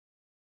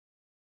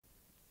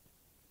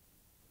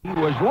He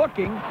was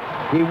looking.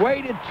 He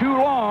waited too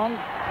long.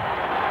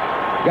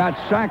 Got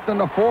sacked on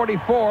the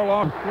 44.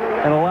 Lost.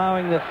 And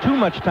allowing too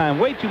much time,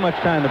 way too much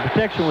time. The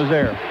protection was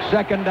there.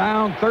 Second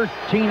down,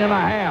 13 and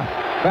a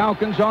half.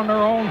 Falcons on their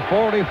own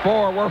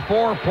 44. We're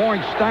 4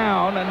 points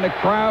down, and the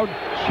crowd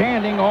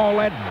chanting all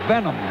that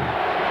venom.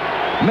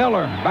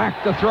 Miller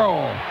back to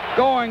throw.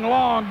 Going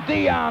long.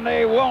 Dion,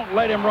 they won't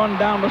let him run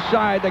down the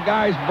side. The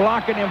guy's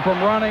blocking him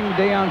from running.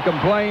 Dion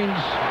complains.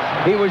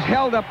 He was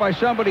held up by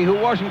somebody who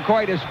wasn't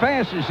quite as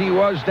fast as he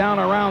was down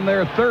around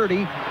their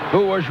 30,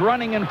 who was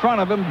running in front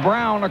of him.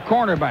 Brown, a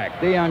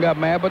cornerback. Dion got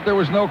mad, but there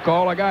was no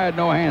call. The guy had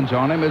no hands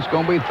on him. It's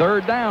going to be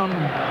third down.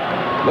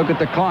 Look at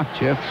the clock,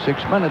 Jeff.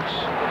 6 minutes.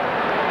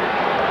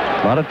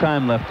 A lot of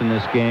time left in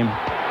this game,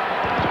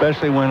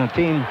 especially when a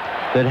team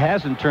that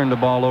hasn't turned the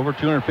ball over,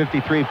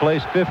 253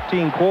 plays,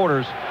 15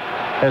 quarters,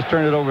 has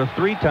turned it over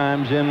 3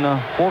 times in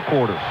 4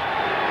 quarters.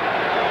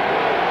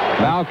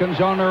 Falcons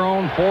on their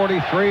own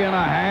 43 and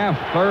a half.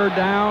 Third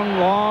down,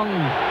 long.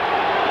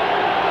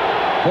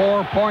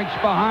 4 points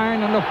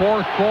behind in the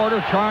fourth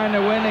quarter, trying to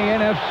win the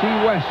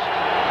NFC West.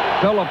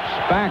 Phillips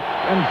back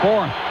and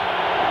forth.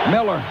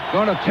 Miller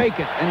going to take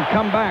it and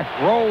come back.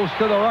 Rolls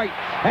to the right,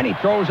 and he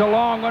throws a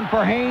long one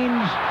for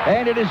Haynes,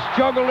 and it is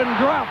juggled and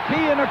dropped.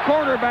 He and a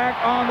quarterback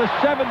on the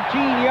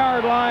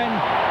 17-yard line.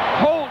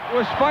 Holt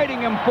was fighting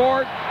him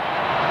for it.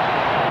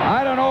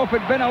 I don't know if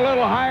it'd been a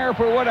little higher if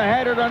we would have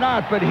had it or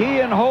not, but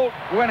he and Holt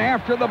went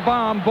after the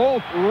bomb,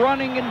 both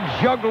running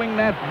and juggling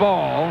that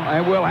ball,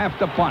 and we'll have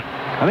to punt.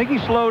 I think he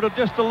slowed up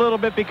just a little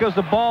bit because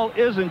the ball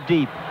isn't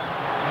deep.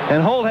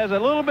 And Holt has a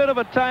little bit of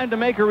a time to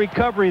make a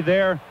recovery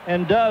there,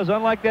 and does,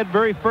 unlike that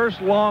very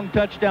first long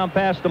touchdown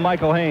pass to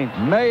Michael Haynes.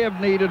 May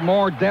have needed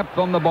more depth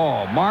on the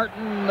ball.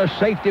 Martin, the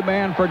safety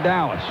man for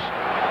Dallas.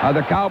 Are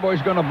the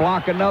Cowboys going to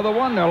block another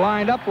one? They're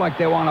lined up like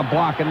they want to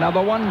block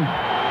another one.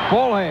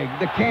 Fullhag,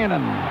 the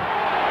cannon.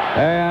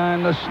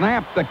 And the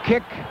snap, the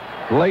kick.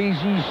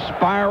 Lazy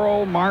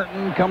spiral.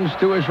 Martin comes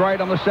to his right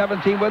on the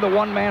 17 with a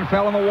one man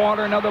fell in the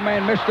water. Another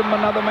man missed him.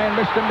 Another man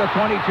missed him. The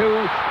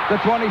 22, the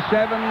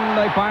 27.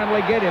 They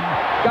finally get him.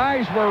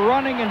 Guys were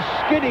running and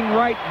skidding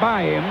right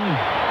by him.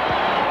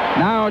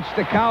 Now it's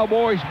the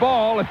Cowboys'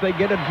 ball. If they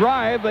get a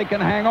drive, they can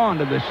hang on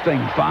to this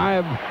thing.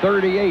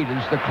 5:38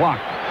 is the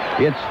clock.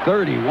 It's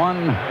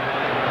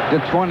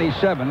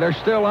 31-27. They're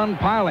still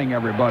unpiling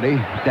everybody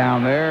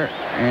down there.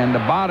 And the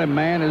bottom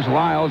man is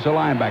Lyles, a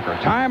linebacker.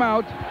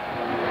 Timeout.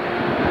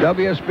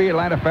 WSB,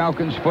 Atlanta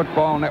Falcons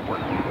Football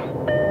Network.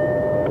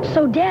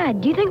 So,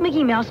 Dad, do you think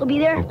Mickey Mouse will be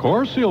there? Of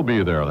course he'll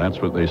be there.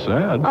 That's what they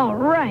said. All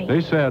right.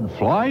 They said,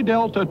 fly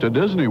Delta to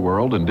Disney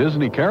World, and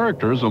Disney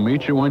characters will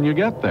meet you when you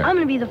get there. I'm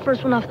going to be the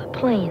first one off the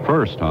plane.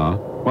 First, huh?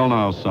 Well,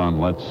 now, son,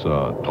 let's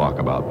talk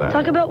about that.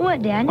 Talk about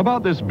what, Dad?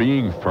 About this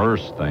being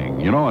first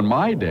thing. You know, in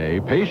my day,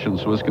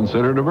 patience was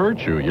considered a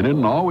virtue. You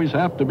didn't always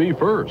have to be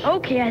first.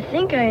 Okay, I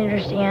think I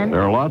understand.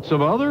 There are lots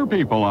of other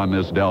people on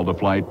this Delta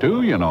flight,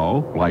 too, you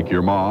know, like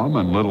your mom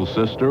and little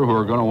sister who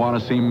are going to want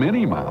to see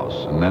Minnie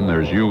Mouse. And then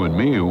there's you and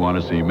me who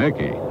want to see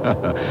Mickey.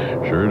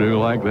 Sure do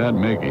like that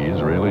Mickey. He's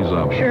really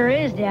something. Sure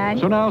is, Dad.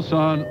 So now,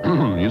 son,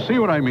 you see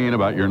what I mean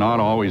about you're not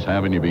always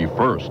having to be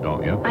first,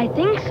 don't you? I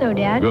think so,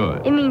 Dad.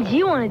 Good. It means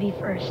you want to be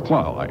first.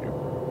 Well,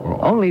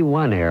 Only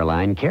one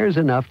airline cares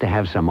enough to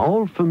have some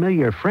old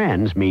familiar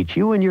friends meet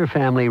you and your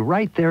family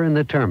right there in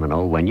the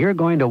terminal when you're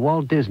going to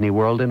Walt Disney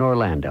World in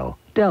Orlando.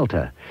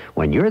 Delta.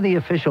 When you're the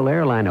official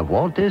airline of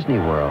Walt Disney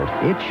World,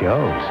 it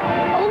shows.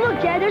 Oh,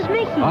 look, Dad, there's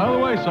Mickey. Out of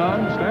the way,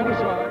 son. Stand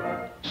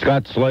aside.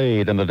 Scott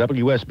Slade and the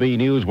WSB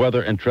News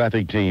Weather and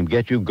Traffic Team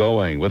get you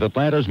going with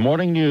Atlanta's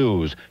morning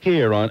news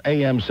here on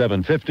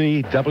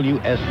AM-750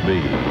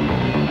 WSB.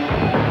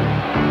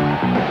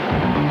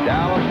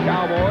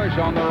 Cowboys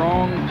on their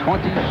own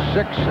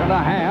 26 and a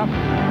half,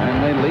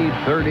 and they lead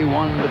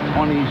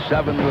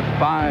 31-27 with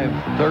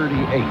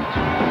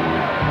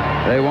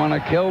 5:38. They want to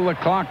kill the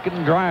clock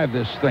and drive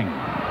this thing.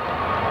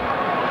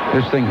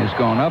 This thing has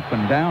gone up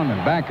and down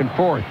and back and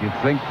forth. You'd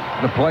think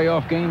the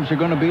playoff games are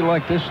going to be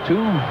like this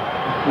too?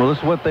 Well, this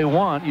is what they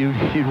want.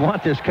 You'd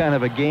want this kind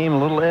of a game, a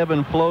little ebb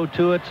and flow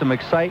to it, some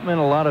excitement,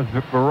 a lot of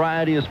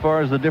variety as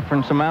far as the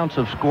different amounts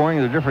of scoring,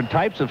 the different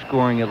types of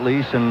scoring at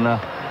least, and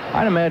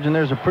I'd imagine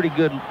there's a pretty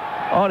good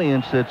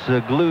audience that's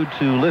glued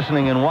to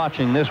listening and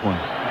watching this one.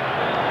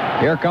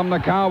 Here come the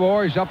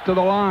Cowboys up to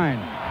the line.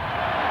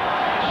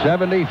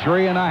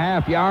 73 and a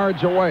half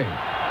yards away.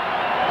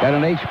 Got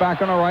an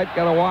H-back on the right,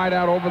 got a wide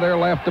out over their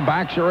left. The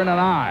backs are in an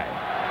I.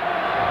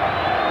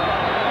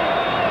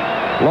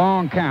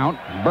 Long count.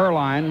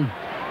 Berline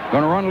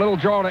going to run a little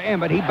draw to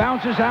Emmett. He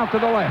bounces out to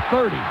the left.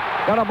 30.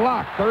 Got a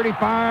block.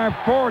 35,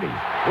 40.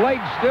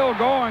 Legs still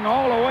going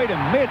all the way to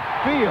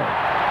midfield.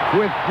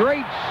 With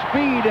great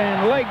speed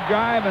and leg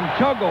drive, and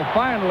Tuggle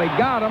finally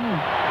got him.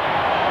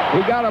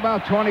 He got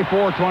about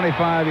 24,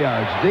 25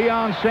 yards.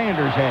 Deion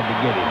Sanders had to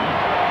get him.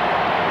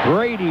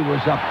 Brady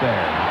was up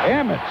there.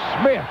 Emmett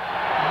Smith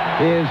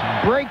is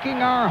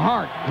breaking our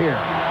heart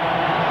here.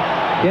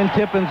 Ken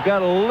Tippin's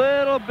got a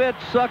little little bit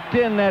sucked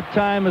in that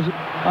time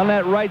on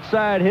that right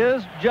side.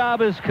 His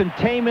job is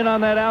containment on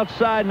that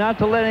outside, not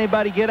to let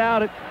anybody get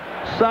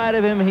outside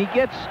of him. He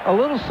gets a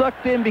little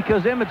sucked in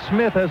because Emmett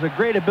Smith has a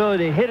great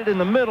ability to hit it in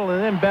the middle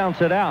and then bounce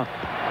it out.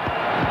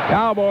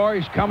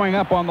 Cowboys coming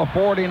up on the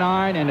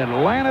 49 in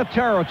Atlanta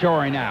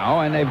territory now,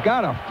 and they've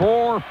got a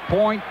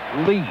 4-point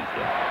lead.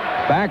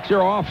 Backs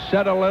are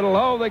offset a little.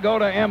 Oh, they go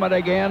to Emmett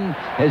again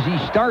as he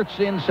starts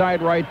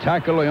inside right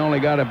tackle. He only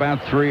got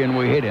about 3, and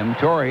we hit him.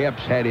 Torrey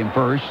Epps had him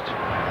first.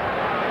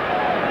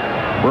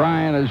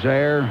 Bryan is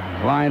there.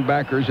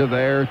 Linebackers are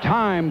there.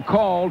 Time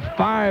called.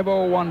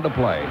 5:01 to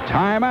play.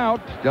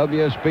 Timeout.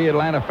 WSB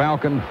Atlanta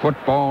Falcon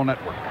Football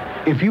Network.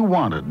 If you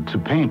wanted to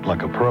paint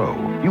like a pro,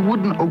 you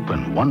wouldn't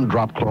open one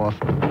drop cloth,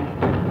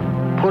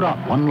 put up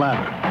one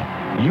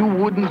ladder. You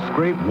wouldn't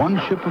scrape one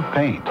chip of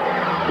paint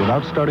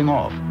without starting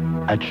off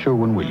at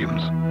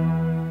Sherwin-Williams.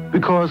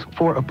 Because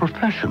for a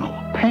professional,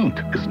 paint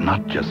is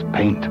not just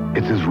paint,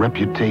 it's his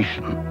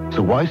reputation.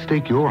 So why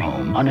stake your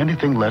home on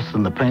anything less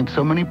than the paint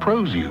so many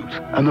pros use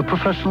and the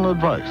professional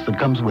advice that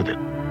comes with it?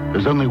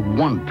 There's only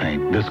one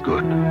paint this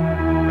good,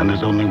 and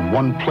there's only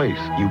one place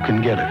you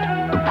can get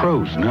it. The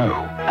pros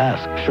know.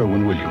 Ask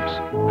Sherwin-Williams.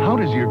 How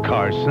does your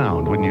car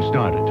sound when you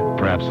start it?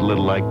 Perhaps a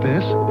little like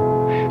this?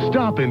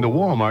 Stop into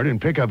Walmart and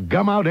pick up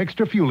Gum Out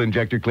Extra Fuel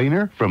Injector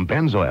Cleaner from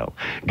Pennzoil.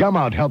 Gum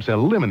Out helps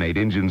eliminate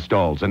engine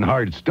stalls and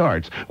hard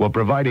starts while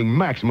providing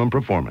maximum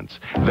performance.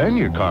 Then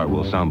your car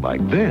will sound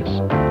like this.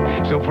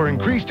 So for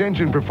increased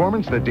engine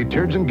performance that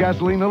detergent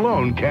gasoline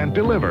alone can't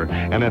deliver,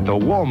 and at the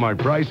Walmart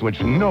price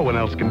which no one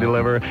else can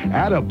deliver,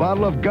 add a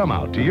bottle of Gum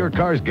Out to your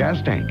car's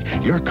gas tank.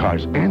 Your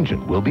car's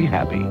engine will be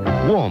happy.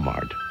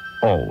 Walmart.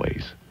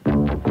 Always.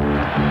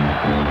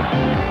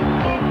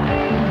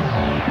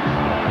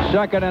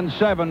 2nd and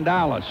 7,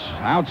 Dallas.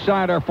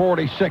 Outside our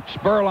 46.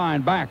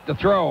 Burline back to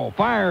throw.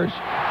 Fires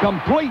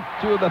complete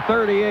to the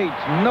 38.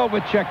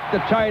 Novacek, the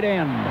tight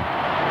end.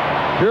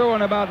 Threw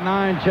in about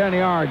 9-10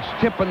 yards.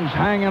 Tippins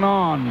hanging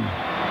on.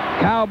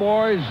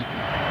 Cowboys,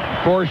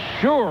 for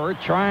sure,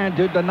 trying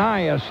to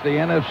deny us the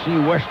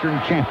NFC Western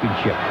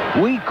Championship.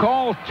 We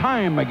call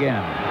time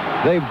again.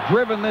 They've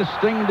driven this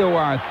thing to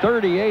our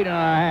 38 and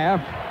a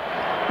half.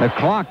 The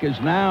clock is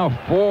now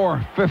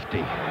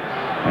 4:50.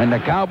 And the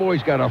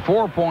Cowboys got a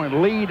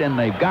 4-point lead, and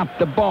they've got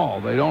the ball.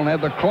 They don't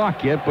have the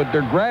clock yet, but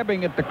they're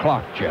grabbing at the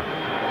clock, Jeff.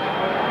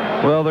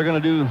 Well, they're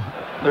going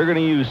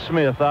to use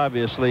Smith,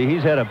 obviously.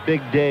 He's had a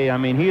big day. I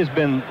mean, he has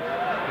been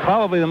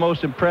probably the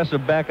most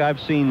impressive back I've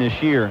seen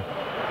this year.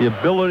 The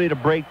ability to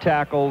break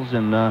tackles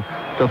and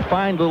to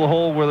find a little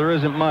hole where there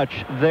isn't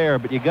much there.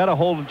 But you got to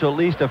hold it to at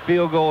least a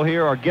field goal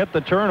here or get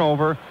the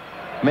turnover,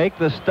 make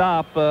the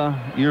stop.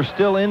 You're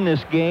still in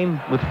this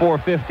game with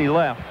 4:50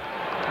 left.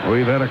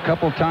 We've had a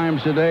couple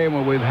times today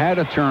when we've had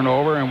a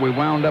turnover and we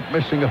wound up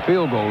missing a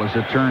field goal, as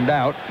it turned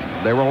out.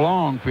 They were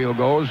long field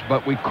goals,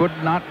 but we could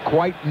not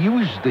quite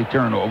use the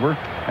turnover,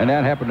 and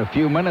that happened a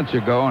few minutes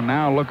ago. And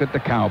now look at the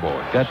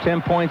Cowboys. Got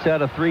 10 points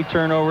out of 3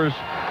 turnovers,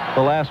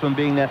 the last one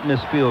being that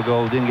missed field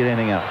goal. Didn't get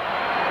anything out.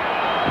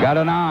 Got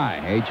an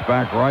eye.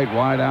 H-back right,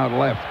 wide out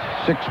left.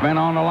 6 men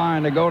on the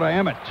line to go to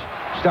Emmett.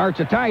 Starts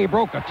a tie. He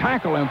broke a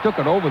tackle and took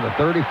it over the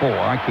 34.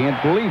 I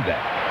can't believe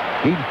that.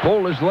 He'd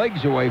pulled his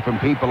legs away from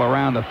people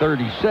around the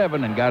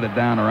 37 and got it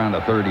down around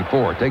the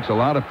 34. It takes a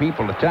lot of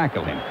people to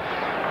tackle him.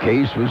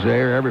 Case was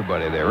there,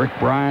 everybody there. Rick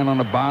Bryan on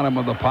the bottom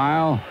of the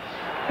pile.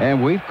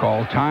 And we've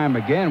called time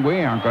again.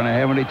 We aren't going to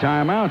have any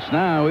timeouts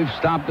now. We've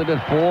stopped it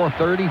at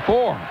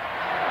 4:34.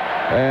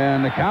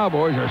 And the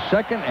Cowboys are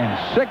 2nd and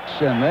 6,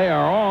 and they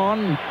are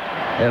on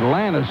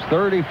Atlanta's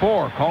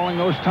 34. Calling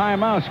those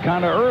timeouts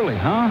kind of early,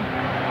 huh?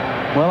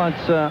 Well,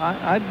 it's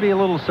I'd be a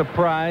little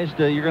surprised.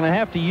 You're going to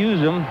have to use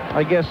them.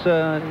 I guess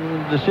the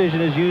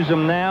decision is use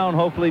them now, and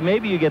hopefully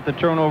maybe you get the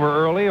turnover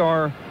early,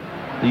 or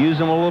use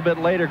them a little bit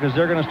later, because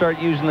they're going to start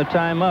using the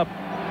time up.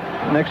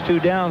 The next 2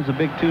 downs, the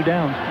big 2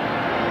 downs.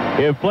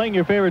 If playing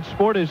your favorite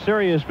sport is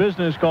serious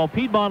business, call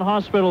Piedmont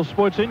Hospital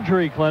Sports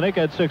Injury Clinic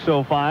at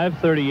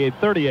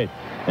 605-3838.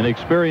 An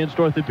experienced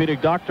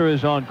orthopedic doctor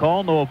is on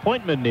call. No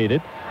appointment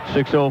needed.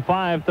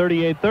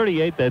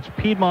 605-3838. That's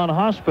Piedmont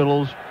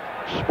Hospital's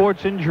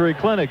Sports Injury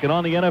Clinic. And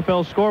on the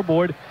NFL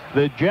scoreboard,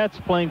 the Jets,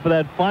 playing for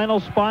that final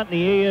spot in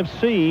the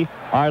AFC,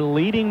 are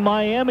leading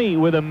Miami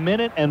with 1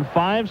 minute and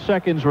 5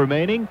 seconds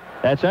remaining.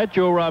 That's at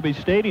Joe Robbie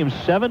Stadium,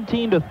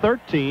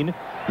 17-13.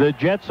 The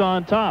Jets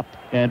on top.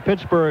 And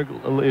Pittsburgh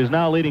is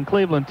now leading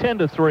Cleveland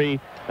 10-3.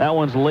 That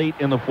one's late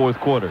in the 4th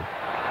quarter.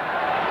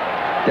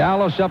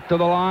 Dallas up to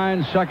the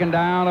line, 2nd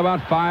down,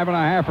 about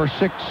 5.5 or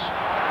 6.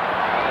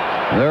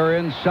 They're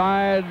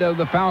inside of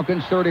the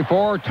Falcons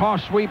 34.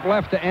 Toss sweep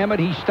left to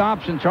Emmett. He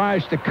stops and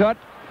tries to cut.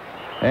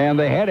 And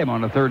they had him on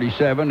the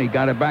 37. He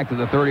got it back to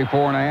the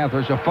 34.5.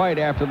 There's a fight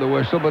after the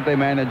whistle, but they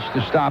managed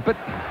to stop it.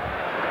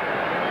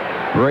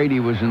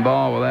 Brady was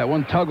involved with that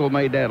one. Tuggle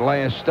made that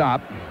last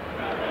stop.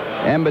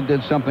 Emmett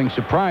did something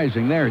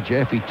surprising there,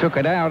 Jeff. He took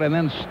it out and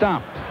then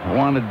stopped.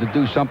 Wanted to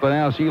do something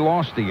else. He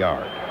lost the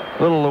yard.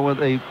 Little what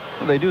they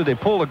do, they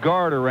pull a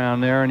guard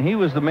around there, and he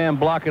was the man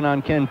blocking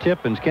on Ken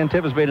Tippins. Ken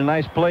Tippins made a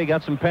nice play,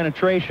 got some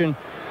penetration,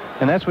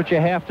 And that's what you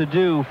have to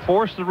do.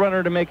 Force the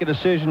runner to make a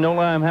decision. Don't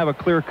let him have a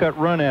clear-cut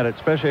run at it,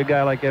 especially a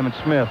guy like Emmitt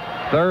Smith.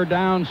 3rd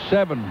down,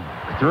 7.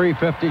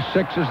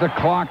 3:56 is the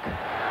clock.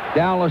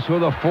 Dallas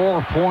with a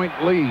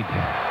 4-point lead.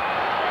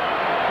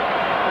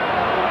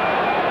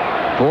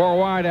 4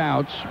 wide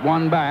outs,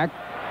 1 back.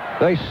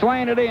 They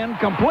slant it in,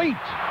 complete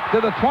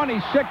to the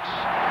 26.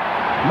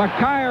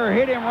 McKyer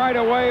hit him right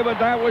away, but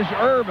that was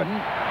Irvin,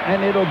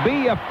 and it'll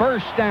be a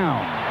 1st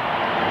down.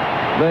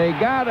 They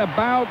got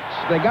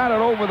it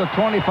over the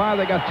 25.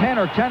 They got 10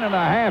 or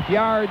 10.5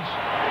 yards.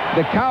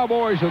 The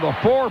Cowboys with a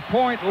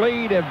 4-point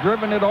lead have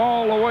driven it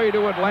all the way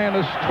to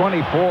Atlanta's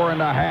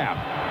 24.5.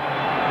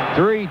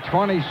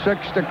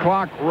 3:26 the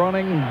clock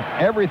running.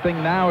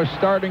 Everything now is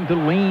starting to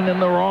lean in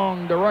the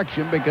wrong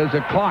direction because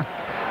the clock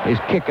is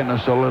kicking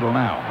us a little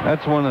now.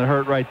 That's one that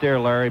hurt right there,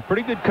 Larry.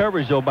 Pretty good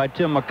coverage, though, by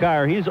Tim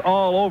McKyer. He's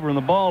all over, and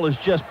the ball is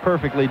just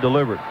perfectly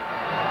delivered.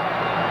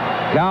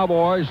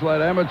 Cowboys let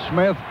Emmitt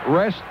Smith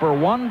rest for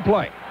 1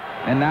 play.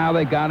 And now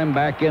they got him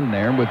back in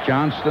there with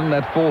Johnston,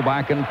 that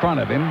fullback, in front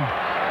of him.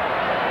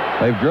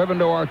 They've driven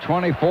to our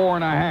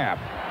 24.5.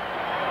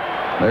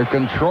 They're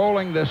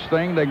controlling this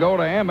thing. They go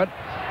to Emmitt.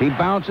 He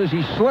bounces.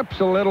 He slips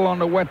a little on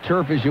the wet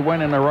turf as he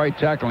went in the right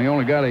tackle. He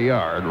only got a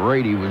yard.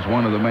 Rady was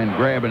one of the men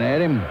grabbing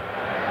at him.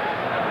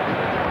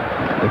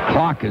 The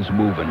clock is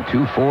moving.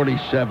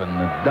 2:47.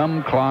 The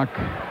dumb clock.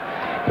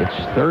 It's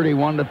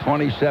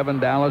 31-27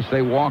 Dallas.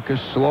 They walk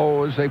as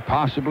slow as they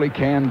possibly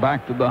can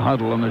back to the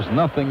huddle, and there's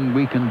nothing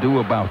we can do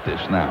about this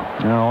now.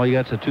 No, all you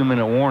got's a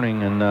 2-minute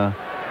warning, and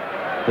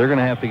they're going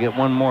to have to get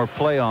one more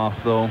play off,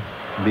 though,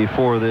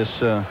 before this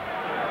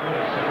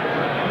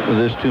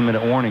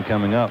 2-minute warning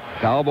coming up.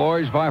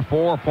 Cowboys by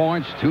 4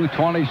 points,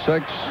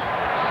 2:26.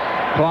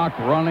 Clock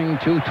running,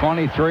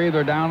 2:23.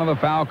 They're down to the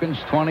Falcons,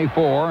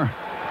 24.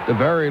 At the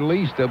very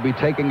least, they'll be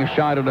taking a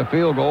shot at a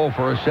field goal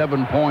for a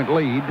 7-point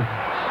lead.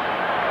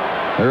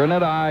 They're in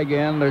it eye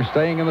again. They're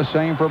staying in the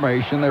same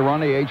formation. They run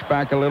the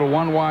H-back a little,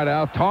 1 wide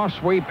out. Toss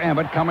sweep,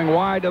 Emmitt coming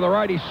wide to the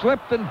right. He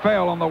slipped and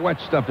fell on the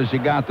wet stuff as he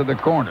got to the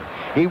corner.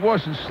 He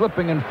wasn't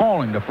slipping and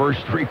falling the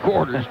first 3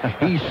 quarters.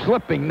 He's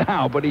slipping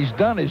now, but he's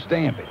done his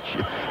damage.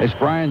 As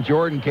Brian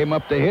Jordan came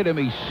up to hit him,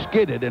 he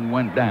skidded and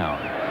went down.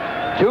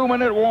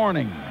 2-minute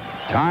warning.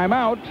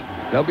 Timeout.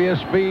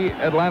 WSB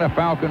Atlanta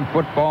Falcon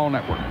Football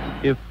Network.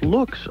 If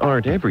looks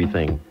aren't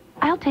everything,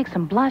 I'll take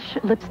some blush,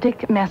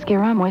 lipstick,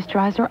 mascara,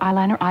 moisturizer,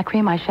 eyeliner, eye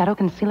cream, eyeshadow,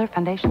 concealer,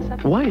 foundation.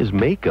 Why is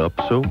makeup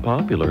so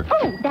popular?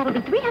 Oh, that'll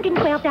be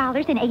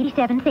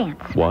 $312.87.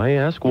 Why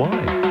ask why?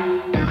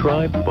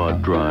 Try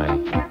Bud Dry,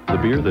 the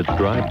beer that's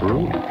dry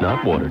brewed,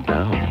 not watered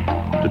down.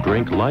 To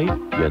drink light,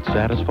 yet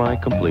satisfy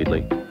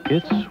completely.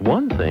 It's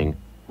one thing.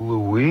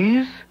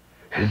 Louise?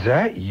 Is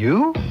that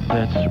you?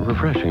 That's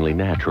refreshingly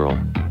natural.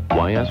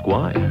 Why ask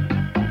why?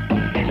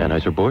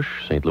 Anheuser-Busch,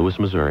 St. Louis,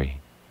 Missouri.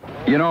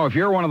 You know, if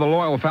you're one of the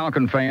loyal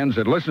Falcon fans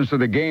that listens to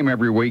the game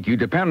every week, you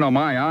depend on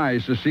my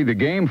eyes to see the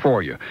game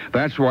for you.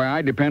 That's why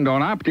I depend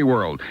on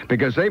OptiWorld,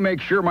 because they make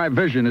sure my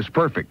vision is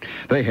perfect.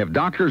 They have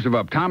doctors of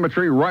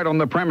optometry right on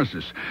the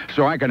premises,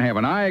 so I can have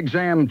an eye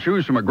exam,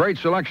 choose from a great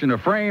selection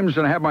of frames,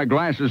 and have my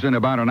glasses in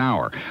about an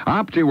hour.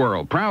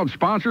 OptiWorld, proud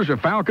sponsors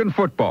of Falcon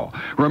football.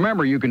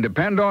 Remember, you can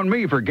depend on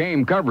me for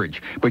game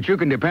coverage, but you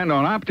can depend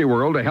on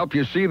OptiWorld to help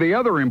you see the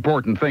other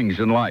important things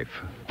in life.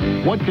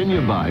 What can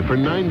you buy for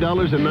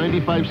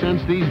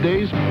 $9.95 these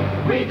days?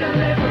 We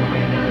deliver.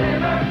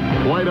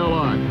 Quite a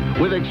lot.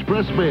 With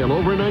Express Mail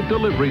overnight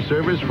delivery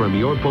service from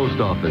your post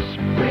office.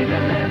 We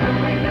deliver.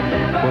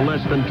 For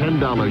less than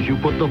 $10, you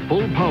put the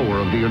full power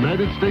of the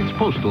United States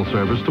Postal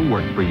Service to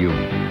work for you.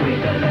 We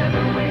deliver.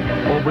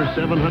 Over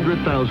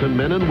 700,000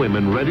 men and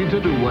women ready to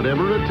do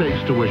whatever it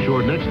takes to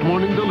assure next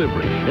morning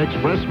delivery.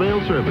 Express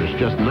Mail service,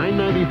 just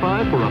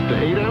 $9.95 for up to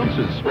 8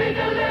 ounces. We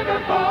deliver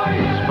for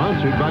you.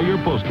 Sponsored by your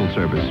Postal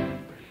Service.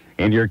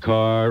 In your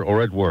car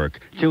or at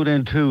work, tune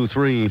in 2,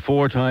 3,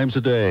 4 times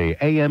a day.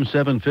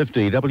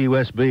 AM-750,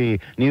 WSB,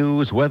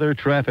 news, weather,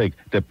 traffic.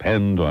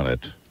 Depend on it.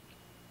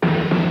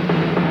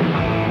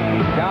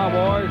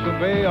 Cowboys will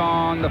be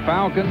on the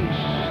Falcons,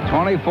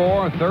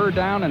 24, 3rd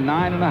down and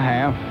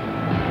 9.5.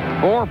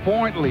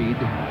 4-point lead.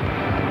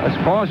 Let's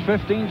pause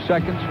 15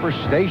 seconds for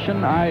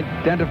station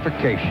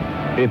identification.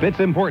 If it's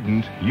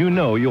important, you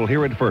know you'll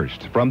hear it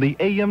first from the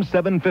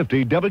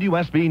AM-750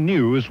 WSB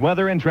News,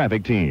 Weather, and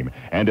Traffic Team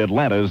and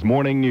Atlanta's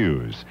Morning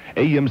News.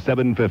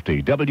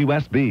 AM-750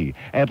 WSB,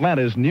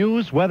 Atlanta's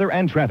news, weather,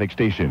 and traffic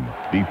station.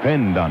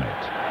 Depend on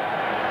it.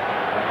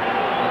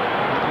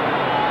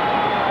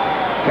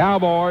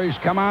 Cowboys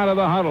come out of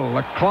the huddle.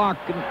 The clock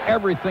and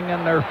everything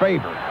in their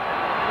favor.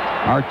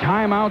 Our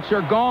timeouts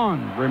are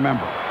gone,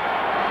 remember.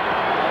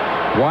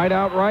 Wide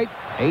out right,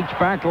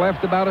 H-back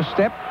left about a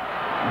step.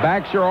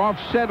 Backs are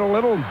offset a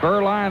little.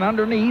 Burline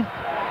underneath.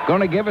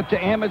 Going to give it to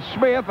Emmitt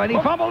Smith, and he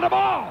fumbled the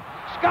ball.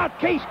 Scott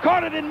Case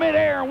caught it in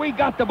midair, and we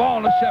got the ball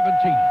in the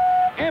 17.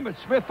 Emmitt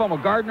Smith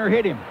fumbled. Gardner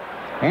hit him.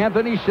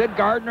 Anthony said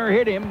Gardner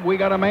hit him. We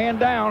got a man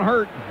down,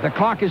 hurt. The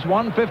clock is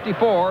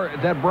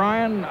 1:54. That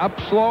Brian up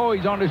slow.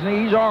 He's on his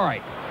knees. All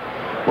right.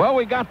 Well,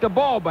 we got the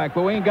ball back,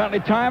 but we ain't got any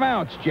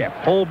timeouts, Jeff.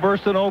 Hole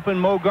bursting open.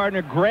 Mo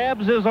Gardner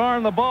grabs his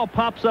arm. The ball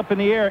pops up in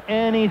the air.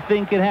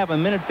 Anything can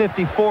happen. Minute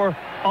 54.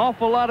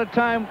 Awful lot of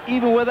time,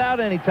 even without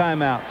any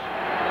timeouts.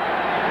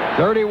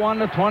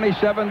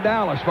 31-27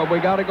 Dallas, but we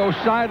got to go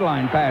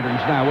sideline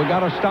patterns now. We got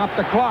to stop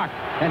the clock.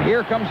 And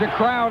here comes a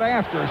crowd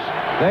after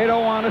us. They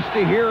don't want us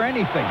to hear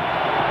anything.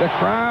 The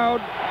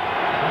crowd...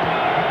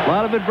 A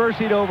lot of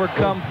adversity to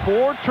overcome.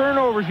 4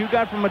 turnovers you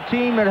got from a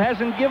team that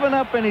hasn't given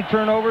up any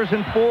turnovers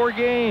in 4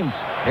 games.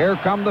 Here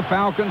come the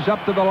Falcons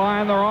up to the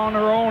line. They're on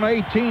their own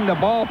 18. The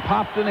ball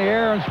popped in the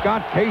air, and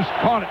Scott Case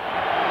caught it.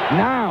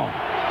 Now,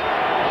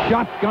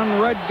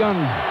 shotgun, red gun.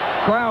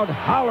 Crowd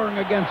hollering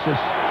against us.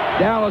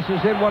 Dallas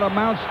is in what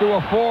amounts to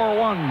a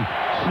 4-1.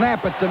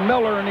 Snap it to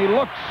Miller, and he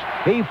looks.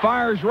 He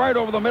fires right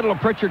over the middle of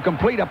Pritchard,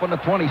 complete up on the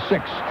 26.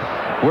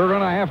 We're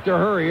going to have to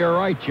hurry. You're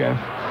right, Jeff.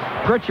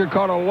 Pritchard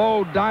caught a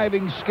low,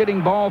 diving,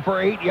 skidding ball for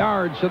 8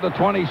 yards to the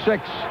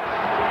 26.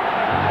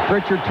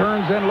 Pritchard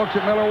turns in, looks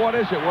at Miller. What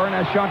is it? We're in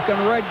a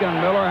shotgun, red gun.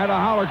 Miller had a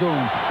holler to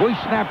him. We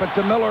snap it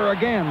to Miller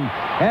again.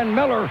 And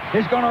Miller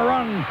is going to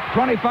run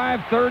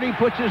 25-30,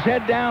 puts his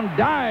head down,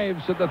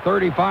 dives at the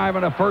 35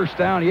 and a first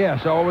down.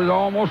 Yes, it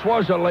almost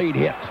was a late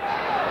hit.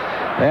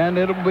 And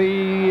it'll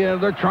be,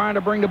 they're trying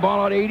to bring the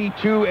ball out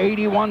 82,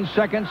 81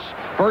 seconds.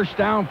 First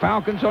down,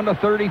 Falcons on the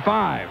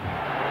 35.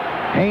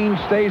 Haynes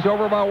stays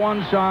over by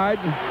one side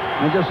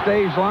and just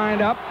stays lined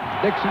up.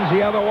 Dixon's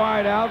the other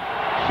wide out.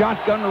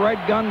 Shotgun, red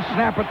gun,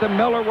 snap it to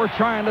Miller. We're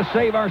trying to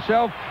save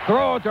ourselves.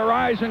 Throw it to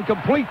Rise and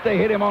complete. They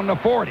hit him on the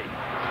 40.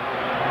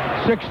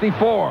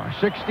 64,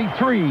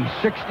 63,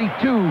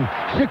 62,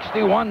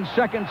 61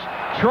 seconds.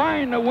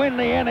 Trying to win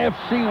the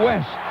NFC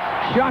West.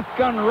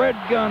 Shotgun, red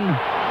gun,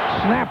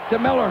 snap to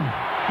Miller.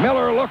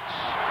 Miller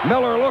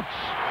looks.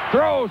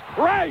 Throws,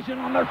 rising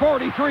on their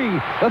 43,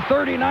 the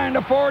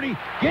 39-40.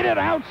 Get it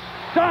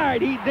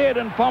outside. He did,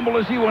 and fumbled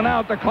as he went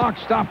out. The clock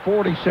stopped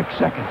 46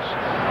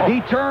 seconds.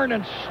 He turned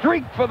and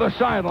streaked for the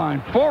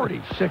sideline.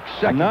 46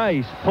 seconds.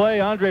 Nice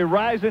play, Andre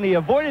Rison. He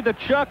avoided the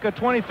chuck of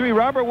 23.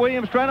 Robert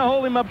Williams trying to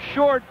hold him up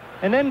short,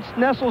 and then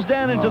nestles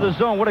down into the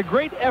zone. What a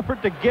great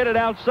effort to get it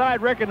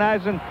outside,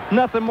 recognizing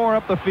nothing more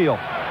up the field.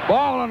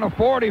 Ball on the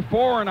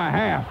 44 and a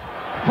half.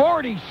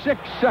 46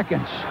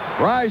 seconds.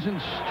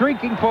 Rison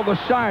streaking for the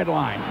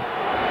sideline.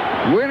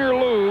 Win or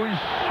lose,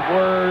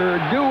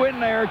 we're due in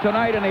there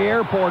tonight in the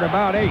airport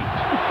about 8.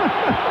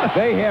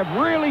 They have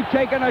really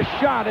taken a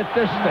shot at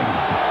this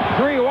thing.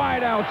 3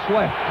 wideouts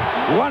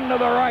left. One to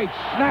the right.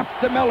 Snap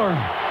to Miller.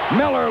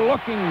 Miller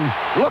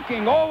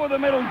looking over the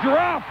middle.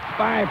 Dropped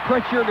by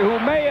Pritchard, who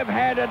may have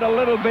had it a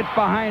little bit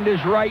behind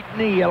his right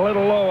knee, a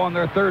little low on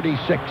their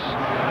 36.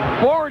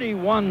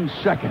 41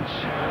 seconds.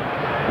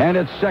 And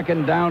it's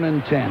second down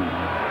and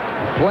 10.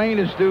 Plane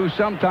is due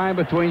sometime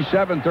between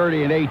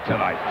 7:30 and 8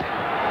 tonight.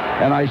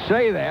 And I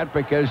say that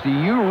because do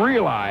you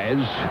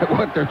realize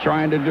what they're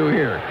trying to do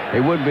here? It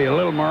would be a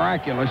little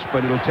miraculous,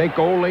 but it'll take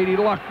old lady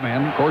luck,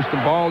 man. Of course, the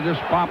ball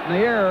just popped in the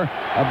air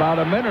about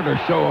a minute or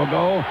so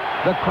ago.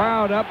 The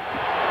crowd up.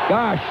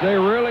 Gosh, they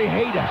really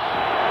hate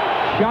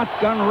us.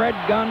 Shotgun, red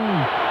gun.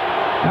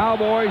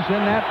 Cowboys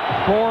in that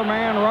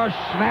 4-man rush.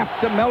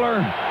 Snap to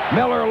Miller.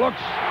 Miller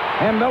looks.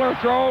 And Miller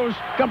throws,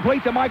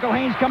 complete to Michael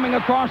Haynes, coming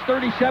across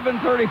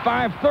 37,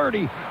 35,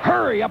 30.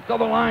 Hurry up to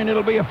the line.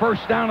 It'll be a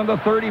first down in the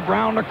 30.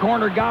 Brown, the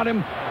corner, got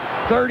him.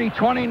 30,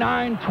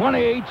 29,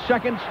 28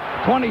 seconds,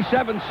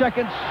 27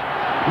 seconds.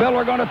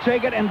 Miller going to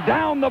take it and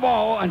down the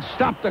ball and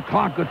stop the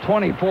clock at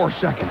 24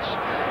 seconds.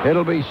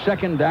 It'll be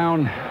second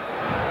down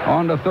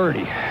on the 30.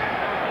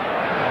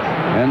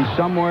 And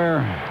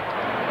somewhere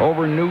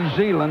over New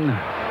Zealand,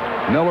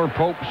 Miller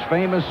Pope's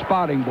famous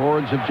spotting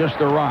boards have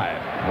just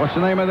arrived. What's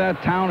the name of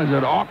that town? Is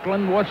it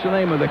Auckland? What's the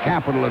name of the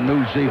capital of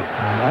New Zealand?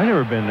 I've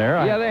never been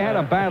there. Yeah, they had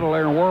a battle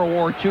there in World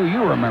War II.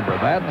 You remember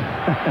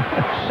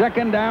that.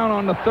 Second down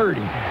on the 30.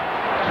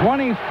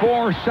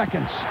 24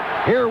 seconds.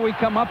 Here we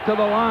come up to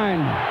the line.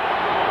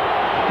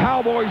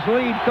 Cowboys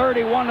lead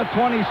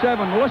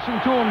 31-27. Listen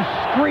to them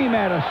scream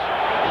at us.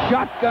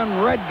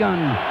 Shotgun, red gun.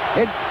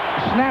 It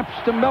snaps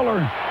to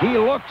Miller. He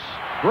looks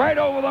right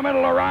over the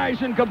middle of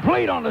Rison,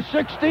 complete on the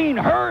 16.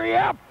 Hurry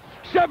up.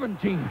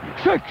 17,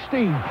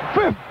 16,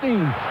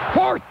 15,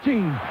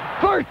 14,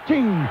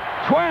 13,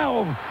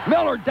 12.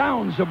 Miller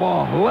downs the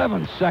ball.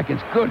 11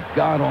 seconds. Good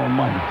God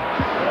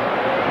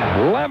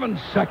almighty. 11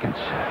 seconds.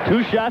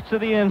 2 shots to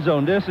the end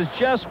zone. This is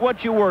just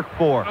what you work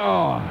for.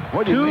 Oh,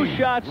 what do you mean? 2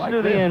 shots like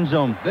to the end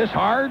zone. This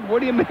hard? What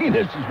do you mean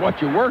this is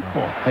what you work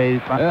for? Hey,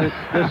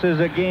 this is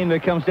a game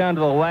that comes down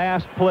to the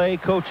last play.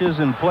 Coaches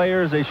and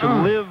players, they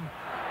should live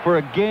for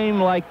a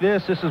game like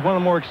this. This is one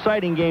of the more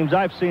exciting games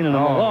I've seen in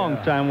a long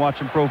time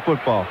watching pro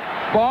football.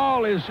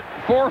 Ball is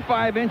 4 or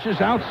 5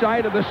 inches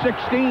outside of the 16.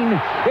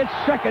 It's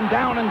second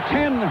down and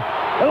 10.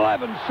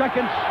 11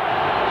 seconds.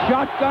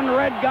 Shotgun,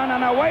 red gun, and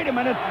now wait a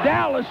minute.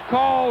 Dallas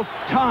called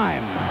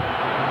time.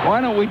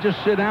 Why don't we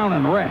just sit down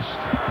and rest?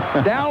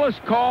 Dallas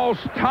calls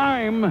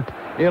time.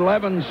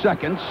 11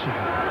 seconds.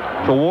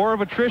 It's a war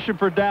of attrition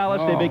for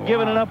Dallas. They've been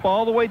giving it up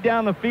all the way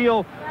down the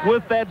field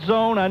with that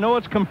zone. I know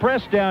it's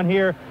compressed down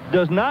here.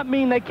 Does not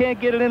mean they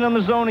can't get it in on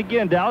the zone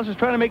again. Dallas is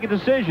trying to make a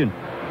decision.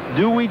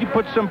 Do we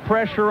put some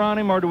pressure on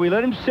him, or do we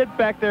let him sit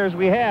back there as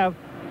we have,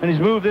 and he's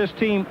moved this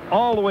team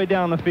all the way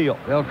down the field?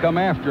 They'll come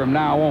after him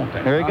now, won't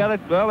they?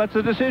 Well, that's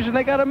a decision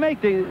they got to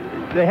make.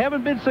 They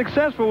haven't been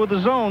successful with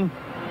the zone.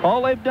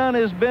 All they've done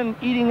has been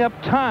eating up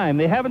time.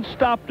 They haven't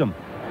stopped them.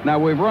 Now,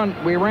 we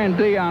ran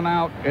Dion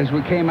out as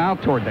we came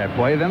out toward that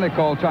play. Then they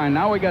called time.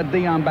 Now we got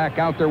Dion back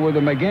out there with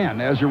him again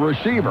as a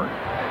receiver.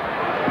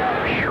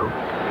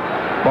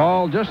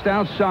 Ball just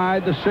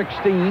outside the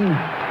 16.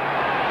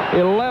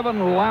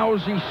 11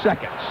 lousy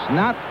seconds.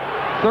 Not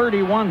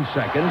 31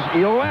 seconds,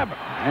 11.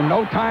 And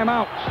no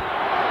timeouts.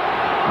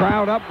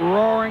 Crowd up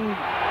roaring.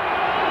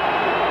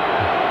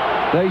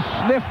 They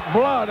sniff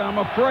blood, I'm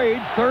afraid.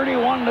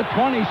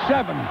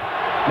 31-27.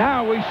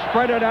 Now we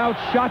spread it out.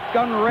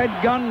 Shotgun, red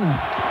gun.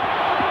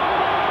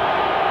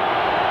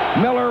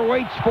 Miller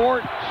waits for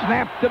it.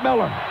 Snap to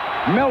Miller.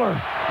 Miller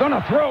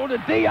gonna throw to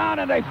Dion,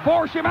 and they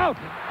force him out.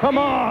 Come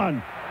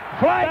on.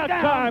 Flag That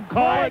down. time,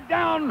 call Flag it.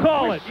 down.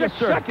 Call with it. 6 Yes,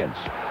 sir. seconds.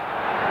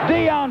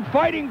 Dion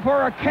fighting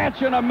for a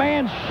catch, and a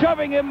man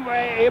shoving him.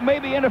 It may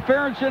be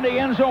interference in the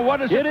end zone.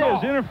 What is it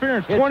called? It is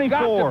interference. It's 24.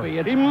 got to be.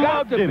 It's He got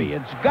mugged to him. be.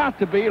 It's got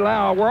to be.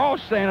 Now, we're all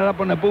standing up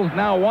in the booth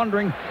now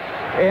wondering,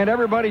 and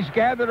everybody's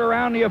gathered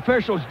around the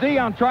officials.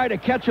 Dion tried to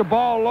catch a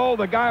ball low.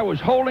 The guy was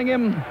holding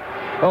him.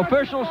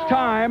 Officials'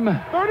 time.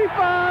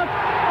 35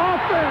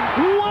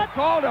 offense. What?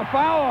 Called a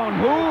foul on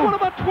who? What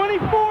about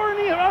 24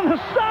 on the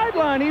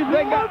sideline? He's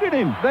mugging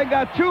him. They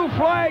got 2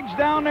 flags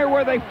down there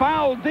where they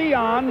fouled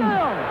Dion.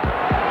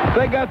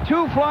 They got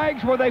 2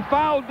 flags where they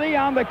fouled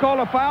Dion. They called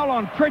a foul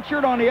on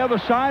Pritchard on the other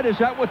side. Is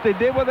that what they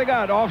did? What they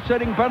got?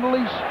 Offsetting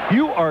penalties?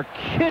 You are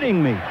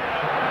kidding me.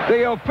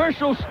 The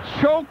officials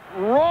choked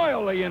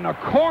royally in the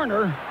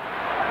corner.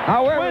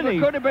 However, 20.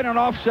 there could have been an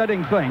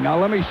offsetting thing. Now,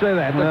 let me say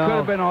that. There could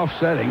have been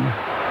offsetting.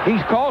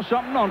 He's called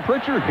something on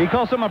Pritchard. He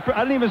called something.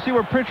 I didn't even see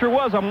where Pritchard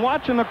was. I'm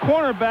watching the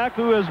cornerback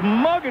who is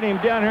mugging him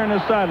down here in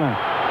the sideline.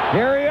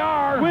 Here we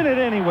are. Win it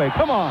anyway.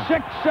 Come on.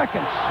 6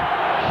 seconds.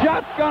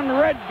 Shotgun,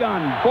 red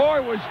gun.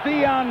 Boy, was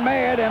Dion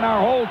mad, and our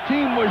whole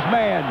team was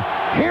mad.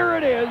 Here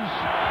it is.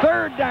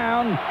 3rd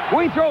down.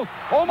 We throw.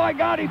 Oh, my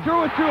God, he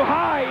threw it too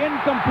high.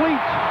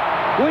 Incomplete.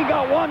 We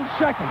got 1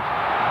 second.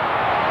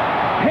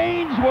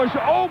 Haynes was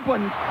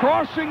open,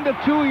 crossing the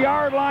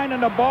 2-yard line,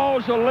 and the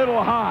ball's a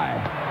little high.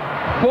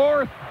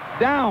 4th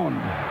down.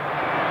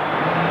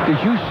 Did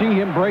you see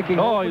him breaking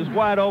open? He was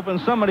wide open.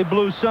 Somebody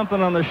blew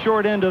something on the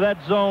short end of that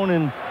zone,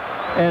 and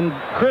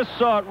Chris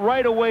saw it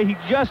right away. He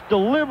just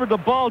delivered the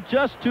ball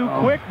just too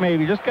quick,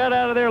 maybe. Just got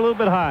out of there a little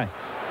bit high.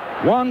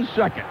 1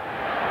 second.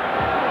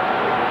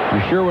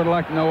 I sure would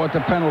like to know what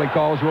the penalty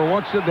calls were.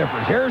 What's the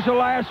difference? Here's the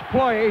last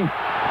play.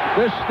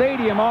 This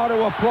stadium ought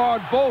to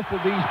applaud both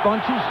of these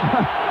bunches.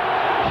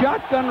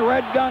 Shotgun,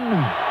 red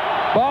gun,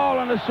 ball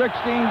in the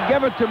 16.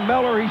 Give it to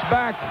Miller. He's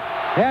back.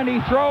 And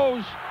he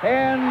throws,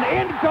 and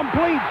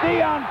incomplete.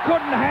 Dion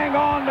couldn't hang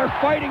on. They're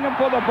fighting him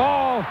for the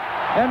ball.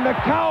 And the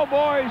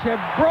Cowboys have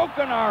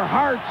broken our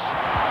hearts.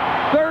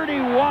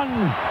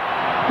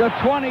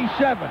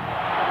 31-27.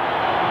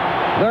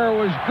 There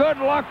was good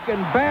luck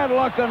and bad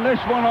luck on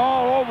this one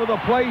all over the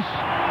place.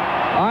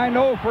 I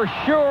know for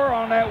sure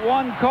on that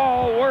one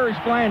call. Where's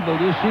Glanville?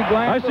 Do you see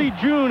Glanville? I see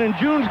June, and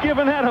June's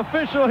giving that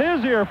official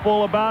his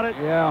earful about it.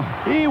 Yeah.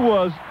 He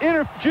was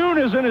June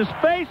is in his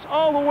face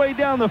all the way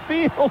down the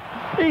field.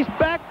 He's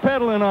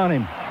backpedaling on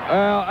him.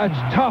 Well, it's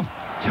tough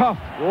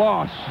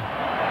loss.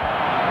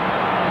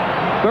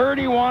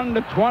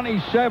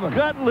 31-27.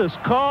 Gutless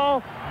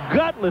call.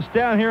 Gutless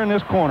down here in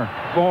this corner.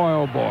 Boy,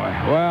 oh boy.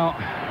 Well,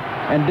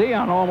 and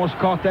Dion almost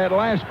caught that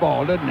last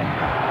ball, didn't he?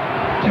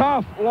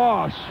 Tough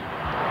loss.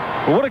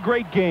 What a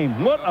great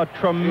game. What a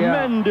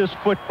tremendous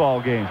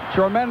football game.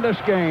 Tremendous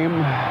game.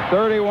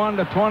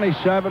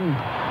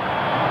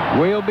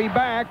 31-27. We'll be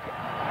back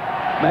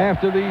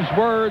after these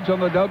words on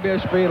the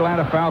WSB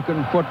Atlanta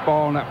Falcon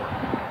Football Network.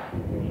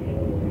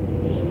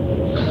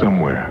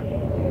 Somewhere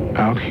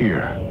out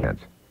here.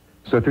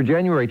 So through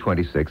January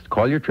 26th,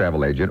 call your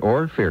travel agent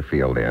or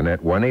Fairfield Inn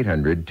at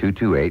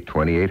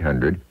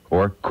 1-800-228-2800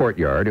 or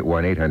Courtyard at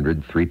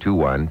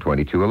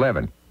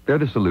 1-800-321-2211. They're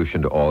the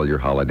solution to all your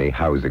holiday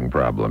housing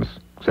problems.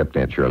 Except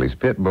Aunt Shirley's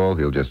pit bull,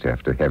 he'll just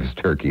have to have his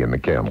turkey in the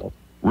kennel.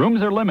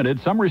 Rooms are limited.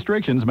 Some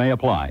restrictions may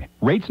apply.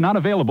 Rates not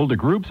available to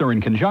groups or in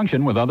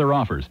conjunction with other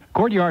offers.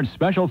 Courtyard's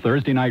special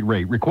Thursday night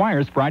rate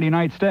requires Friday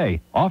night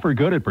stay. Offer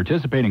good at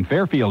participating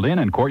Fairfield Inn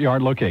and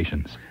Courtyard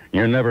locations.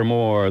 You're never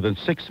more than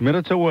 6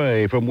 minutes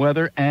away from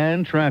weather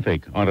and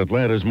traffic on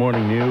Atlanta's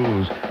Morning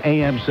News.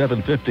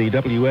 AM-750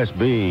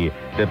 WSB.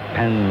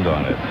 Depend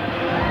on it.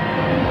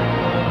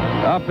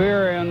 Up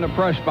here in the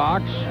press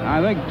box,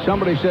 I think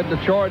somebody said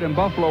Detroit and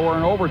Buffalo were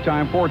in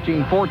overtime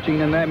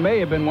 14-14, and that may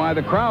have been why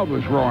the crowd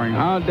was roaring,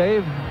 huh,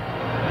 Dave?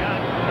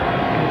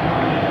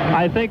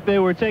 I think they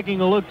were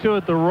taking a look, too,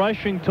 at the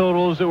rushing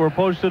totals that were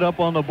posted up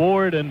on the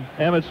board, and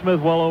Emmitt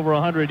Smith well over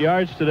 100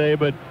 yards today,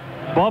 but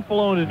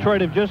Buffalo and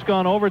Detroit have just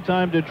gone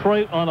overtime.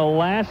 Detroit on a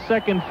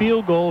last-second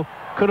field goal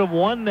could have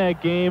won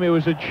that game. It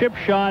was a chip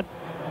shot,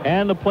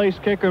 and the place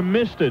kicker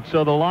missed it.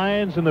 So the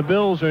Lions and the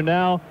Bills are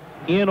now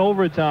in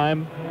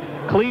overtime.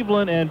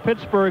 Cleveland and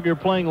Pittsburgh are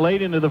playing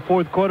late into the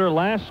fourth quarter.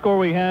 Last score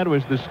we had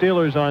was the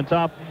Steelers on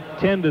top,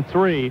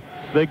 10-3.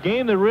 The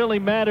game that really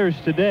matters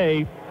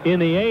today in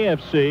the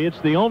AFC,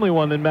 it's the only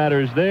one that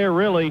matters there,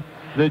 really.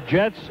 The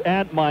Jets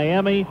at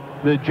Miami.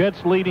 The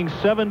Jets leading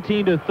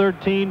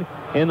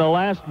 17-13 in the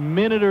last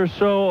minute or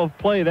so of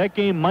play. That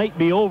game might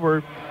be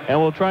over, and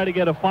we'll try to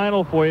get a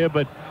final for you,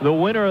 but the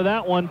winner of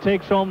that one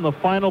takes home the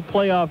final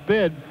playoff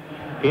bid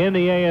in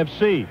the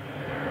AFC.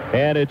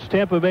 And it's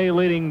Tampa Bay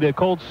leading the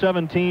Colts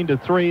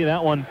 17-3.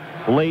 That one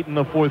late in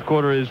the fourth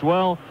quarter as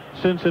well.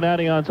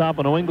 Cincinnati on top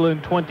of New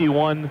England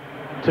 21-7.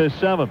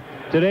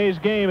 Today's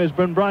game has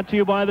been brought to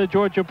you by the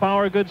Georgia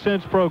Power Good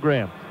Sense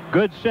program.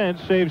 Good sense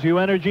saves you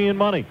energy and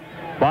money.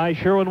 By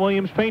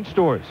Sherwin-Williams Paint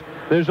Stores.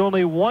 There's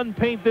only one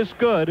paint this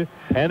good,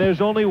 and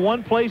there's only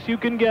one place you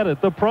can get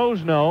it. The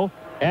pros know.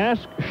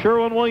 Ask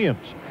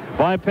Sherwin-Williams.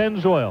 By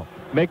Pennzoil,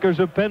 makers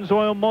of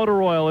Pennzoil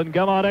Motor Oil and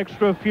Gumot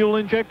Extra Fuel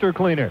Injector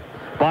Cleaner.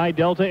 By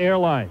Delta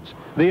Airlines,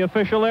 the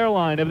official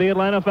airline of the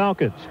Atlanta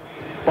Falcons.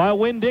 By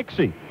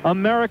Winn-Dixie,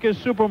 America's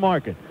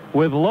supermarket.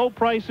 With low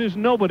prices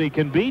nobody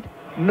can beat.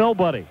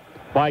 Nobody.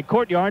 By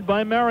Courtyard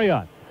by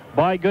Marriott.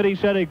 By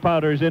Goody's headache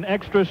powders and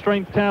extra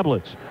strength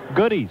tablets.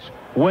 Goody's,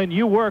 when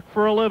you work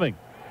for a living.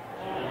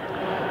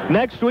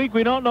 Next week,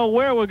 we don't know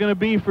where we're going to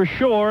be for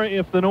sure.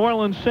 If the New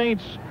Orleans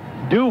Saints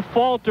do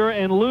falter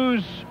and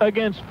lose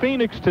against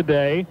Phoenix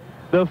today,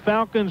 the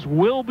Falcons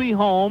will be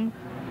home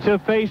to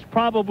face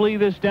probably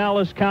this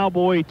Dallas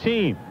Cowboy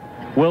team.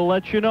 We'll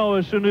let you know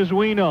as soon as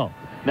we know.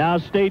 Now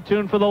stay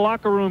tuned for the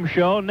Locker Room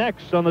Show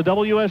next on the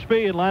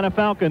WSB Atlanta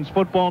Falcons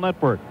Football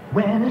Network.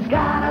 When it's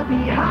gotta be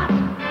hot,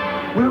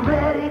 we're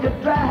ready to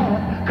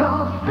drive.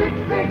 Call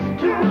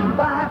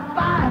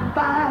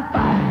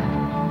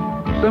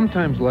 662-5555.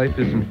 Sometimes life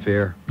isn't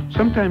fair.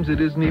 Sometimes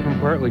it isn't even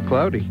partly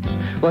cloudy.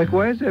 Like,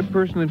 why is that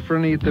person in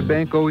front of you at the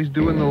bank always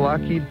doing the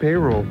Lockheed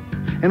payroll?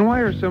 And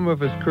why are some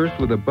of us cursed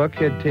with a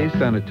buckhead taste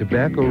on a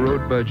Tobacco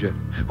Road budget?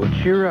 Well,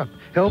 cheer up.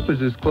 Help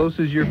is as close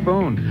as your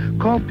phone.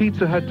 Call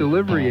Pizza Hut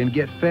Delivery and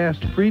get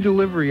fast, free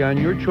delivery on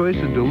your choice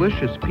of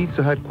delicious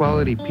Pizza Hut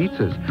quality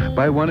pizzas.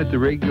 Buy one at the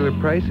regular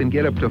price and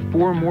get up to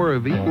 4 more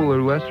of equal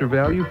or lesser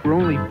value for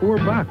only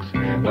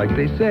 $4. Like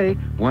they say,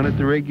 one at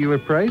the regular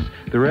price,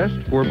 the rest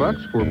 $4,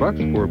 $4,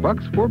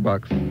 $4,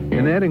 $4.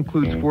 And that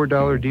includes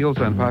 $4 deals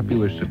on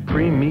popular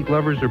Supreme, Meat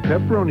Lovers, or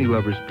Pepperoni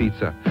Lovers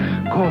pizza.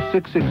 Call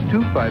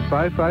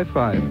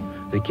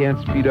 662-5555. They can't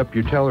speed up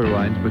your teller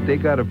lines, but they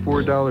got a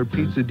 $4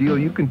 pizza deal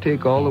you can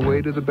take all the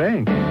way to the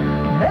bank.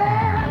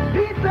 At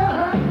Pizza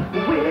Hut,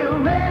 we're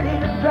ready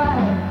to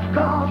drive.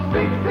 Call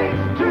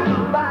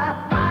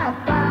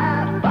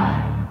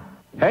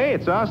 662-5555. Hey,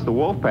 it's us, the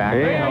Wolfpack.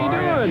 Hey, how you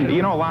doing?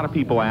 You know, a lot of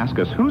people ask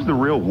us, who's the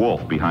real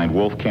wolf behind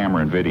Wolf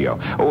Camera and Video?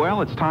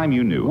 Well, it's time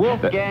you knew.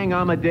 Wolfgang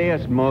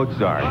Amadeus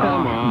Mozart.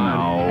 Come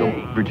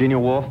on. Virginia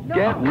Woolf.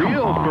 Get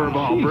real,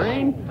 furball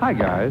brain. Hi,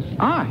 guys.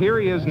 Here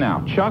he is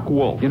now, Chuck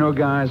Wolf. You know,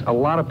 guys, a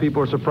lot of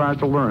people are surprised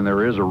to learn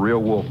there is a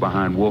real wolf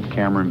behind Wolf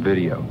Camera and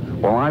Video.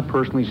 Well, I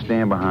personally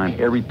stand behind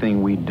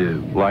everything we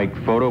do. Like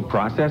photo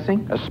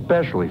processing?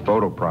 Especially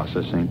photo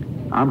processing.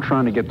 I'm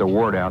trying to get the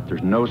word out.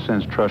 There's no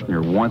sense trusting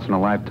your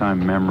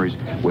once-in-a-lifetime memories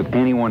with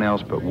anyone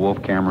else but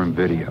Wolf Camera and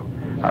Video.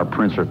 Our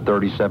prints are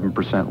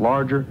 37%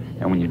 larger,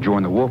 and when you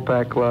join the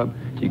Wolfpack Club,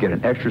 you get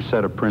an extra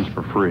set of prints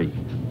for free.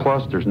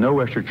 Plus, there's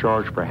no extra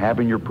charge for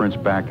having your prints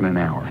back in an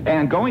hour.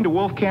 And going to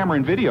Wolf Camera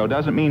and Video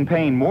doesn't mean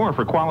paying more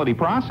for quality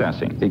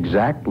processing.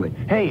 Exactly.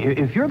 Hey,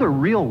 if you're the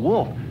real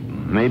wolf,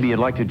 maybe you'd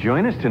like to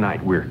join us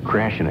tonight. We're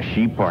crashing a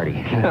sheep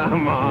party.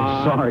 Come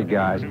on. Sorry,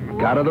 guys.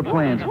 Got other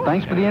plans.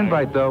 Thanks for the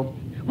invite, though.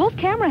 Wolf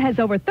Camera has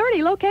over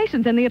 30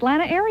 locations in the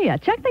Atlanta area.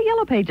 Check the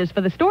yellow pages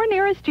for the store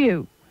nearest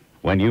you.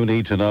 When you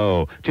need to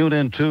know, tune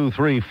in 2,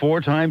 3,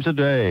 4 times a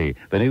day.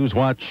 The News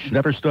Watch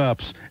never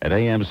stops at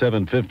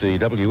AM-750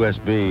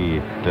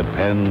 WSB.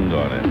 Depend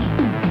on it.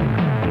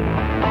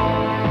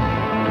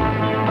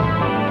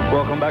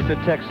 Welcome back to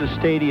Texas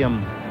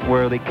Stadium,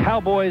 where the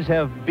Cowboys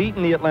have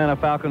beaten the Atlanta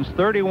Falcons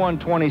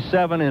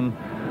 31-27 in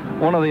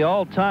one of the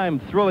all-time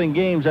thrilling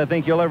games I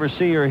think you'll ever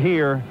see or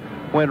hear.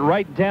 Went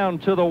right down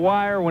to the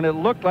wire when it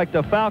looked like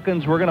the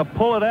Falcons were going to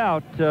pull it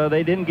out.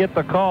 They didn't get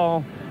the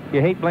call.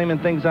 You hate blaming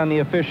things on the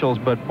officials,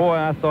 but boy,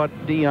 I thought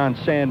Deion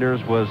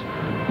Sanders was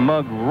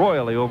mugged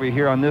royally over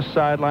here on this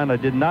sideline. I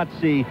did not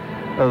see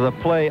the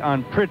play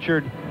on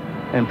Pritchard,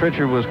 and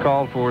Pritchard was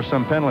called for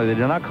some penalty. They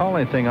did not call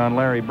anything on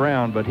Larry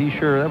Brown, but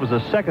that was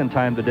the second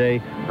time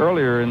today.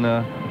 Earlier in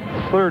the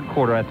third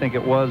quarter, I think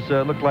it was,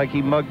 looked like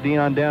he mugged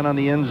Deion down on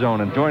the end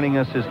zone. And joining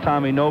us is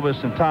Tommy Novus.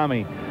 And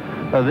Tommy,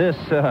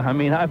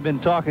 I've been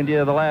talking to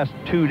you the last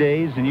 2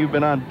 days, and you've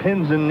been on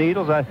pins and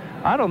needles. I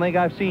don't think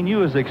I've seen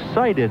you as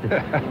excited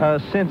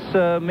since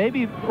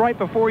maybe right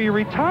before you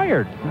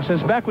retired.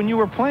 Since back when you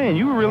were playing,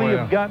 you really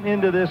have gotten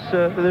into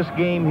this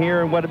game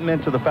here and what it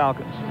meant to the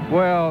Falcons.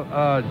 Well,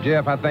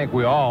 Jeff, I think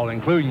we all,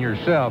 including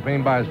yourself,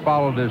 anybody who's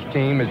followed this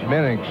team, it's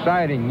been an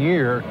exciting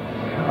year.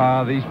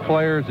 These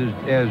players,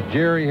 as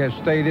Jerry has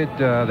stated,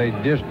 they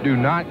just do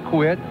not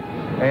quit.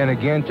 And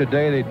again,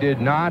 today they did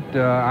not.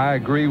 I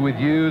agree with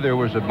you. There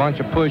was a bunch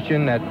of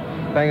pushing, that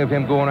thing of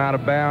him going out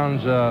of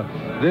bounds.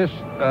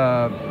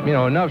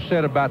 Enough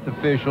said about the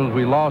officials.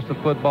 We lost the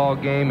football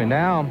game, and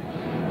now,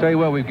 tell you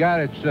what, we've got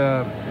it.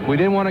 We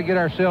didn't want to get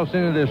ourselves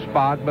into this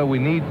spot, but we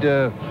need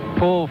to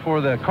pull for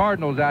the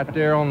Cardinals out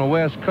there on the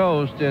West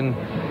Coast, and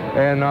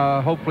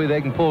hopefully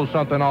they can pull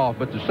something off.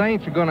 But the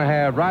Saints are going to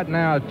have, right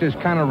now, it's just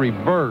kind of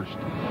reversed.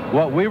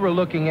 What we were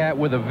looking at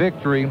with a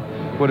victory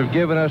would have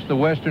given us the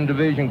Western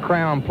Division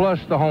crown plus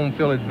the home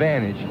field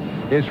advantage.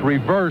 It's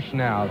reversed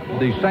now.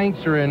 The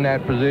Saints are in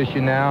that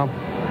position now.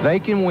 They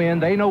can win.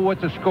 They know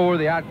what the score,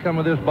 the outcome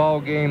of this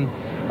ball game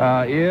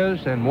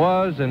is and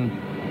was, and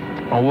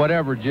or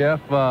whatever, Jeff.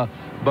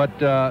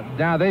 But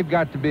now they've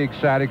got to be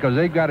excited because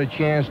they've got a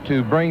chance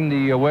to bring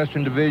the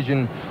Western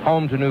Division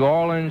home to New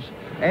Orleans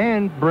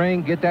and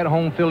get that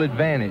home field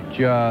advantage.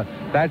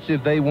 That's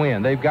if they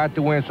win. They've got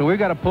to win. So we've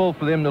got to pull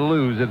for them to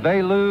lose. If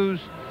they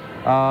lose,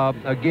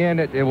 again,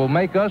 it will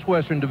make us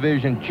Western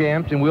Division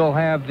champs, and we'll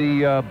have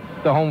the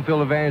home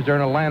field advantage there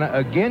in Atlanta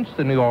against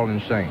the New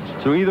Orleans Saints.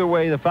 So either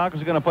way, the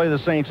Falcons are going to play the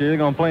Saints. They're either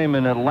going to play them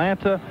in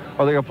Atlanta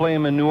or they're going to play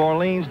them in New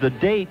Orleans. The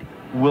date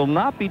will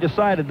not be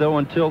decided, though,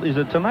 until, is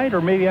it tonight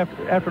or maybe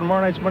after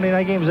tomorrow night's Monday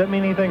night game? Does that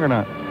mean anything or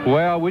not?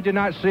 Well, we did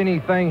not see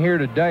anything here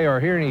today or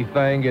hear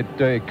anything.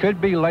 It could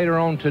be later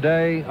on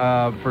today,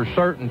 for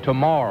certain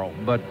tomorrow.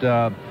 But,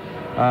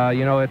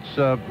 it's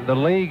the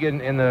league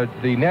and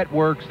the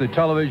networks, the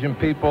television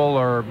people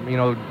are,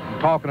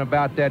 talking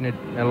about that, and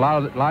a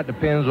lot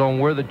depends on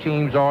where the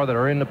teams are that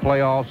are in the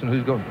playoffs and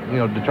who's going,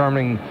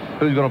 determining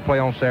who's going to play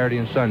on Saturday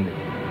and Sunday.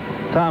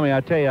 Tommy, I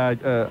tell you,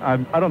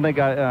 I don't think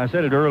I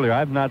said it earlier.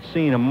 I've not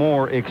seen a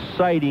more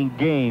exciting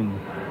game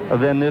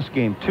than this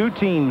game. Two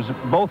teams,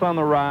 both on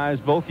the rise,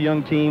 both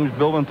young teams,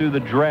 building through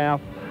the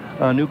draft,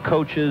 new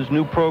coaches,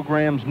 new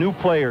programs, new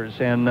players,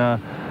 and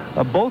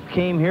both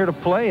came here to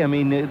play. I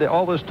mean,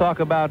 all this talk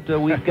about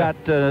we've got,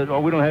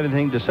 we don't have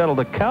anything to settle.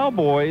 The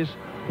Cowboys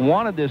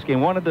wanted this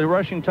game, wanted the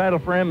rushing title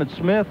for Emmitt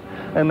Smith,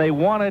 and they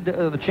wanted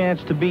the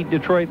chance to beat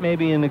Detroit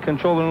maybe and to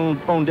control their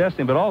own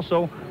destiny, but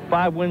also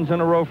 5 wins in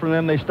a row from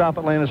them. They stop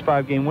Atlanta's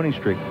 5-game winning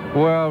streak.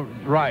 Well,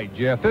 right,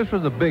 Jeff. This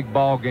was a big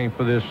ball game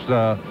for this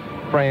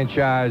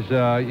franchise.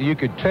 You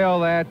could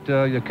tell that,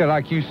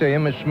 like you say,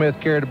 Emmitt Smith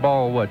carried the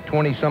ball,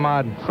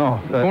 20-some-odd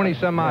times. I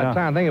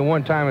think at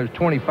one time it was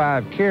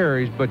 25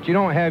 carries, but you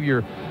don't have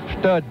your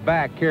stud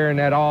back carrying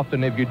that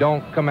often if you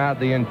don't come out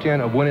the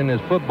intent of winning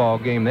this football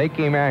game. They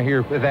came out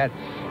here with that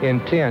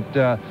intent.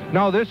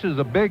 No, this is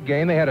a big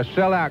game. They had a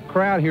sellout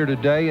crowd here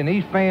today, and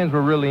these fans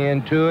were really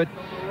into it.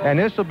 And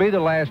this will be the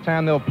last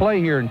time they'll play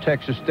here in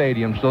Texas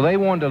Stadium, so they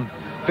wanted to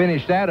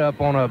finish that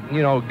up on a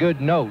good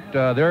note.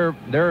 They're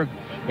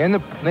in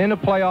the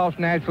playoffs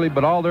naturally,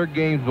 but all their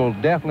games will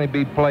definitely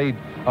be played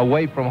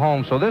away from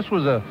home. So this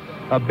was a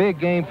big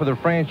game for the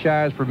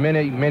franchise for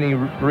many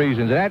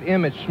reasons. And that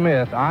Emmitt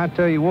Smith, I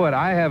tell you what,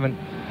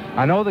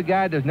 I know the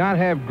guy does not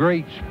have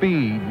great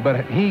speed,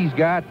 but he's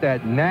got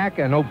that knack.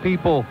 I know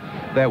people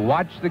that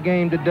watch the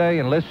game today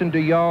and listen to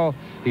y'all,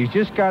 he's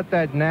just got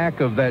that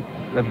knack of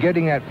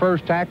getting that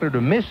first tackler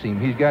to miss him.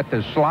 He's got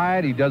the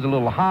slide, he does a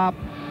little hop,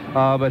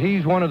 but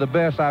he's one of the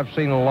best I've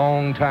seen in a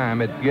long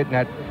time at getting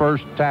that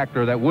first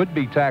tackler, that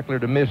would-be tackler,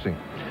 to miss him.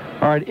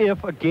 All right,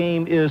 if a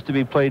game is to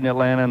be played in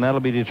Atlanta, and that'll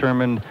be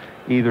determined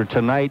either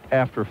tonight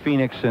after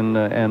Phoenix and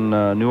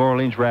New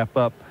Orleans wrap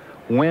up,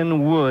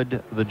 when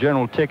would the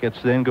general tickets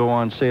then go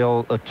on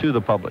sale to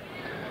the public?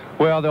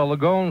 Well, they'll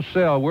go on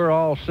sale. We're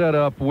all set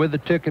up with the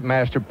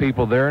Ticketmaster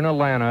people there in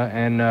Atlanta,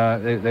 and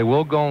they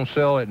will go on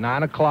sale at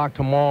 9 o'clock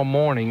tomorrow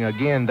morning.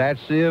 Again, that's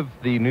if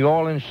the New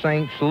Orleans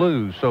Saints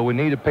lose, so we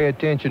need to pay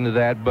attention to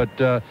that. But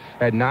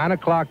at 9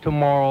 o'clock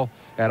tomorrow,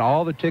 at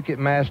all the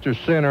Ticketmaster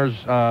centers,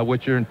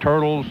 which are in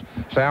Turtles,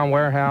 Sound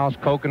Warehouse,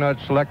 Coconut,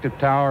 Selective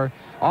Tower.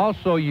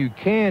 Also, you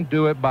can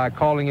do it by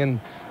calling in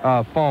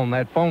phone.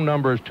 That phone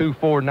number is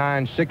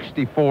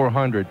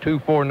 249-6400,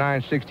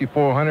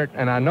 249-6400.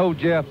 And I know,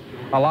 Jeff,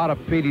 a lot of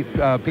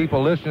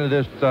people listening to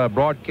this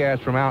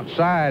broadcast from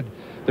outside,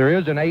 there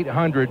is an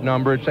 800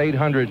 number. It's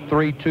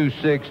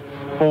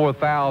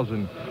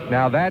 800-326-4000.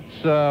 Now,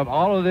 that's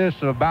all of this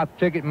about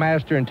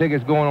Ticketmaster and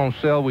tickets going on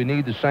sale. We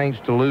need the Saints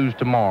to lose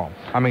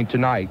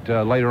tonight,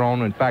 later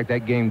on. In fact,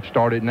 that game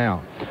started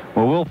now.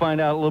 Well, we'll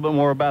find out a little bit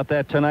more about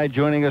that tonight.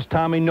 Joining us,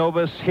 Tommy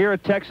Novus, here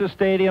at Texas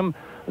Stadium.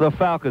 The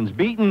Falcons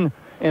beaten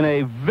in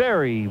a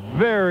very,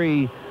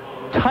 very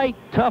tight,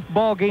 tough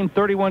ball game,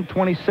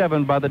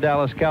 31-27 by the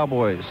Dallas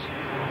Cowboys.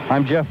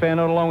 I'm Jeff Van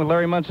Note, along with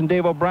Larry Munson,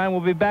 Dave O'Brien.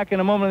 We'll be back in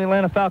a moment on the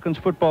Atlanta Falcons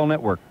Football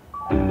Network.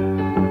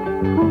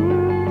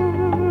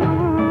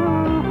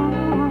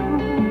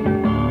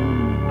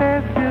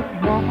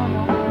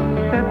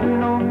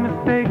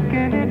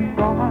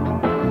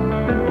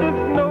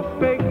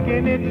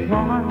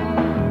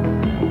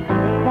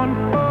 One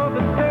for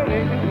the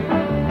day,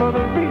 for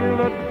the real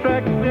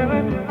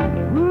attraction.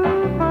 Ooh,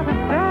 for the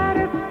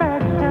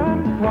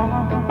satisfaction.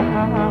 One.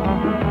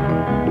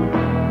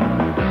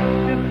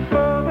 Just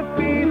for the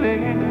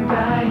feeling.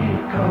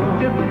 Diet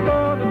Coke. Just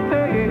for the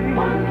taste.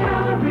 1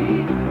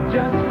 calorie.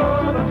 Just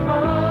for the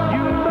fun.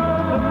 You know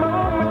the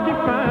moment you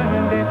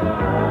find it.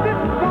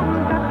 This one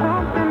got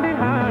something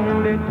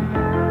behind it.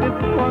 This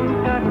one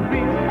got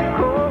real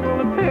cold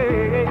to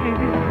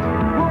taste.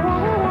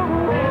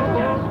 There's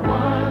just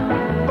one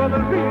for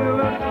the real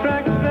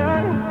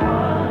attraction.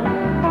 One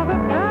for the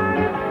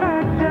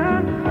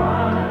satisfaction.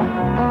 One.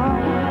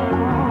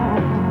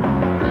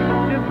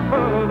 Just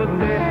for the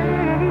taste.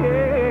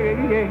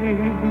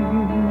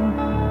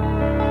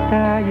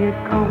 Diet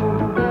Coke.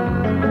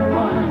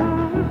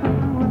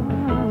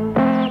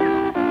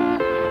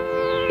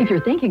 If you're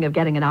thinking of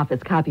getting an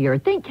office copier,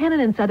 think Canon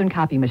and Southern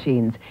copy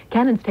machines.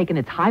 Canon's taken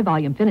its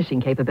high-volume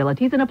finishing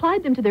capabilities and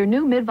applied them to their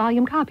new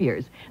mid-volume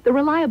copiers, the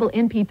reliable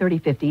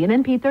NP3050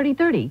 and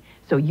NP3030,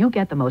 so you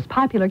get the most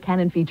popular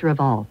Canon feature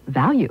of all,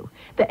 value.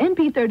 The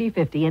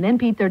NP3050 and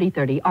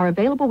NP3030 are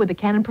available with the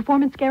Canon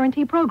Performance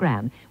Guarantee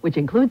Program, which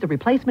includes a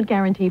replacement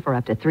guarantee for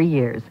up to 3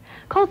 years.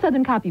 Call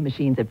Southern Copy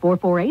Machines at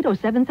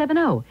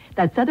 448-0770.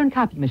 That's Southern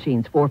Copy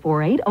Machines,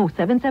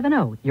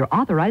 448-0770, your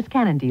authorized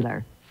Canon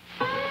dealer.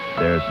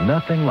 There's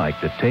nothing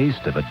like the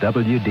taste of a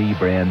WD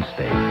brand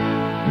steak.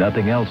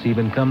 Nothing else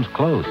even comes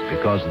close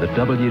because the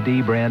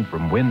WD brand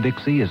from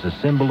Winn-Dixie is a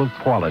symbol of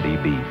quality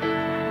beef.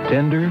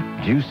 Tender,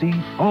 juicy,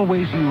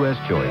 always U.S.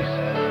 choice.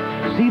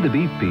 See the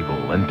beef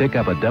people and pick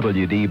up a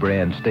WD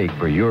brand steak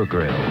for your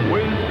grill.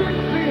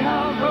 Winn-Dixie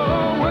has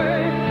a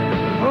way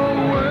of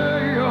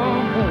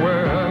the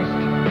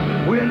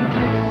West.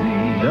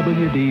 Winn-Dixie.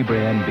 WD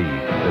brand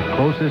beef, the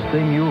closest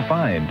thing you'll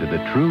find to the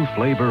true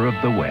flavor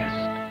of the West.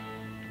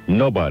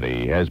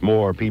 Nobody has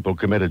more people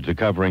committed to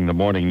covering the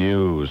morning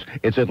news.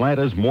 It's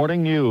Atlanta's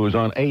Morning News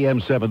on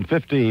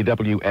AM-750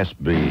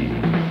 WSB.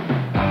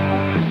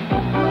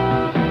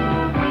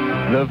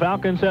 The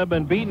Falcons have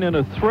been beaten in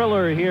a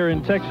thriller here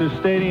in Texas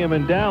Stadium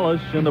in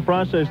Dallas. In the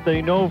process,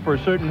 they know for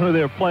certain who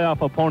their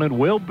playoff opponent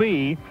will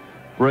be.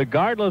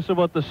 Regardless of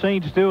what the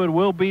Saints do, it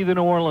will be the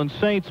New Orleans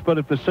Saints. But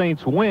if the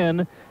Saints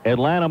win,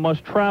 Atlanta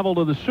must travel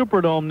to the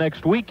Superdome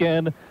next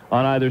weekend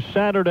on either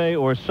Saturday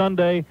or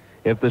Sunday.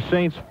 If the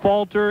Saints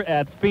falter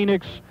at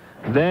Phoenix,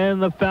 then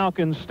the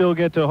Falcons still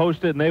get to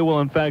host it, and they will,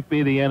 in fact,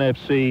 be the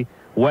NFC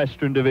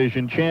Western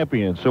Division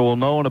champions. So we'll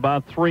know in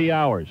about 3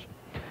 hours.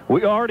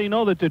 We already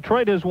know that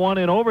Detroit has won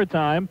in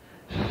overtime,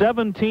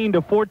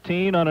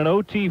 17-14 on an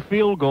OT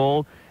field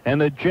goal, and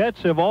the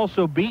Jets have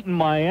also beaten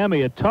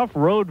Miami, a tough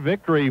road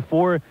victory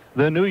for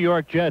the New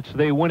York Jets.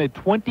 They win it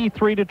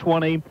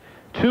 23-20,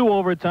 2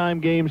 overtime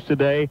games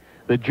today.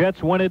 The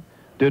Jets win it,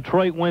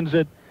 Detroit wins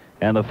it,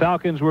 and the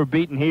Falcons were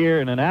beaten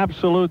here in an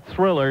absolute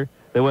thriller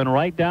that went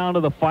right down to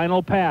the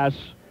final pass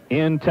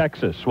in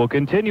Texas. We'll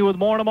continue with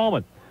more in a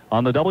moment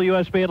on the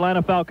WSB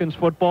Atlanta Falcons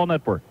Football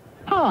Network.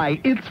 Hi,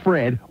 it's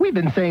Fred. We've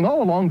been saying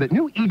all along that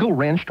new Eagle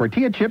Ranch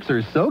tortilla chips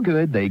are so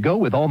good they go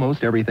with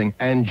almost everything.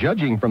 And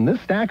judging from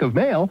this stack of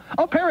mail,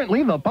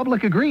 apparently the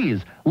public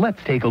agrees.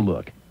 Let's take a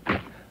look.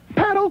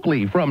 Pat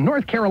Oakley from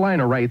North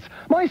Carolina writes,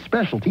 my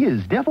specialty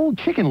is deviled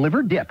chicken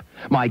liver dip.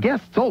 My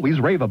guests always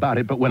rave about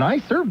it, but when I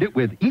served it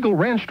with Eagle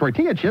Ranch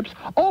tortilla chips,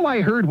 all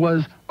I heard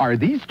was, are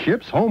these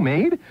chips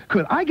homemade?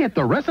 Could I get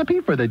the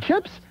recipe for the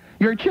chips?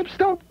 Your chips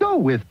don't go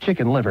with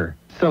chicken liver,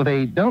 so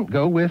they don't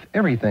go with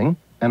everything,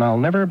 and I'll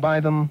never buy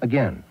them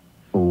again.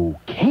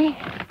 Okay.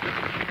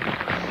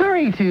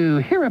 Sorry to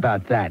hear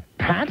about that,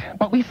 Pat,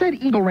 but we said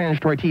Eagle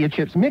Ranch tortilla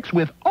chips mix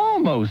with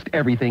almost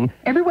everything.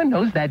 Everyone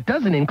knows that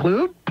doesn't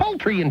include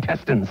poultry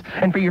intestines.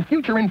 And for your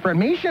future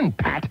information,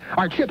 Pat,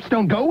 our chips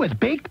don't go with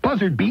baked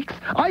buzzard beaks,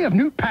 eye of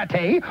newt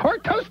pate, or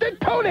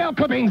toasted toenail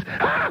clippings.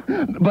 Ah!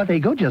 But they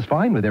go just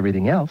fine with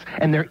everything else,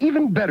 and they're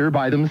even better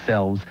by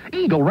themselves.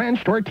 Eagle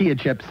Ranch tortilla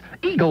chips.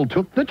 Eagle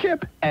took the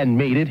chip and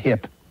made it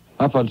hip.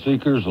 Up on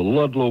Seekers, a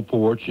Ludlow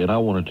porch, and I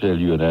want to tell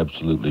you an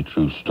absolutely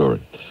true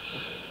story.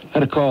 I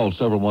had a call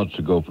several months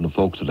ago from the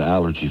folks at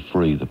Allergy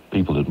Free, the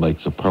people that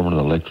make the permanent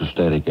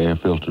electrostatic air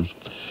filters,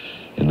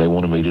 and they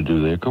wanted me to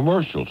do their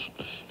commercials.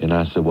 And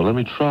I said, well, let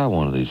me try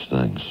one of these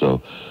things. So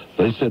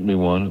they sent me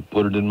one,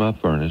 put it in my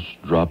furnace,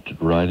 dropped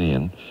it right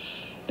in,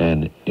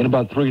 and in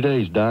about 3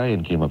 days,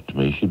 Diane came up to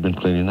me. She'd been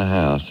cleaning the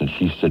house, and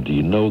she said, do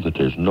you know that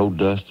there's no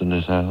dust in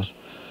this house?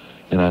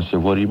 And I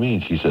said, what do you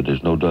mean? She said,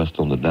 there's no dust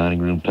on the dining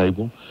room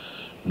table,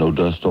 no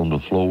dust on the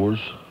floors.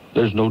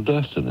 There's no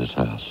dust in this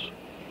house.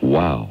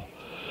 Wow.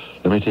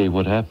 Let me tell you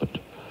what happened.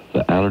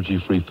 The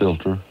allergy-free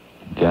filter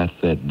got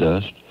that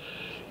dust,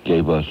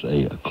 gave us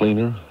a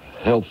cleaner,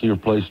 healthier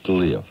place to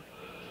live.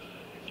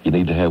 You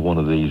need to have one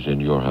of these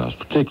in your house,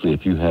 particularly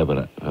if you have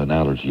an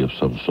allergy of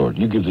some sort.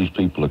 You give these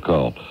people a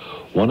call.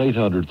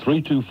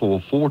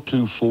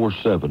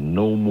 1-800-324-4247.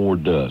 No more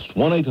dust.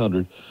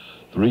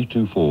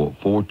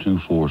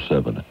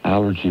 1-800-324-4247.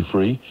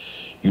 Allergy-free.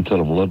 You tell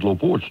them Ludlow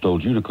Porch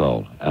told you to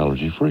call.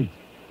 Allergy-free.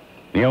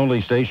 The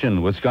only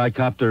station with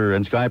Skycopter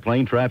and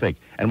Skyplane traffic.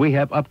 And we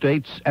have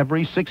updates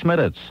every 6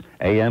 minutes.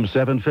 AM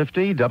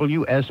 750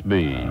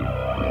 WSB.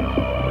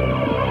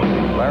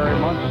 Larry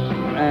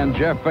Munson and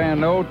Jeff Van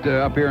Note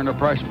up here in the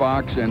press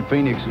box, and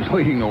Phoenix is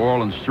leading New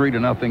Orleans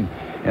 3-0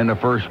 in the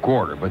first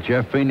quarter. But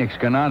Jeff, Phoenix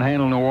cannot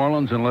handle New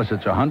Orleans unless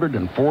it's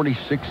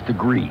 146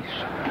 degrees.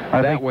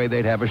 That way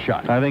they'd have a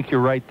shot. I think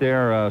you're right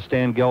there.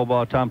 Stan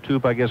Gelbaugh, Tom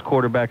Toop, I guess,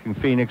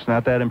 quarterbacking Phoenix,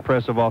 not that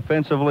impressive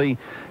offensively.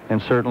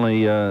 And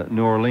certainly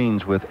New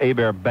Orleans with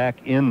Hebert back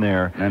in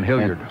there. And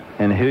Hilliard.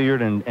 And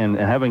Hilliard and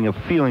having a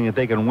feeling that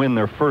they can win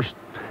their first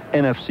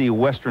NFC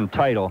Western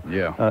title.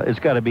 Yeah. It's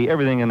got to be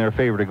everything in their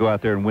favor to go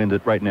out there and win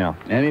it right now.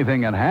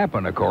 Anything can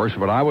happen, of course,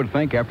 but I would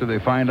think after they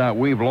find out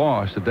we've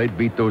lost that they'd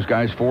beat those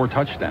guys 4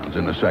 touchdowns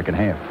in the second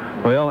half.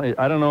 Well,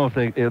 I don't know if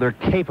they're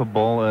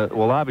capable.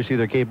 Well, obviously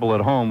they're capable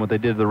at home, what they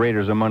did to the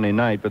Raiders on Monday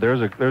night, but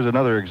there's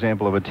another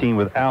example of a team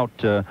without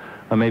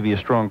maybe a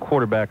strong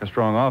quarterback, a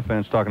strong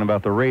offense, talking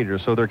about the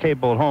Raiders. So they're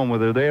capable at home.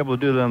 Whether they're able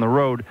to do that on the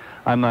road,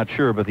 I'm not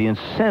sure, but the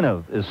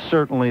incentive is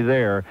certainly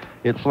there.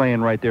 It's laying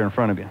right there in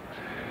front of you.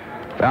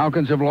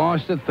 Falcons have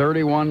lost it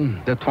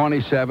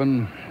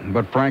 31-27,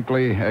 but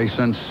frankly, a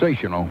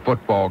sensational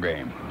football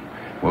game.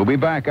 We'll be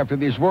back after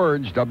these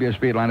words.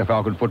 WSB Atlanta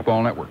Falcon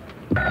Football Network.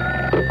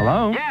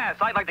 Hello? Yes,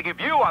 I'd like to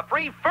give you a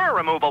free fur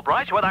removal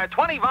brush with our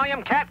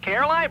 20-volume cat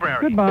care library.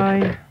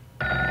 Goodbye.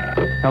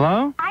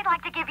 Hello? I'd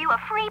like to give you a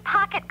free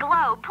pocket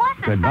globe, plus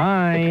a...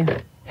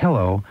 Goodbye.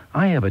 Hello.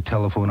 I have a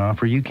telephone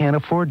offer you can't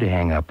afford to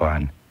hang up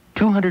on.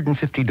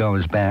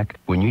 $250 back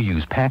when you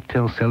use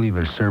Pactel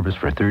Cellular Service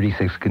for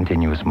 36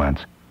 continuous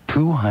months.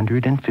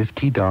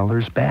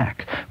 $250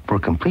 back. For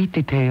complete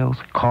details,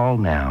 call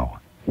now.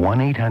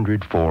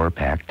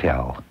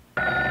 1-800-4-PACTEL.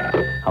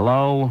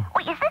 Hello?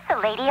 Wait, is this the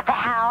lady of the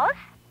house?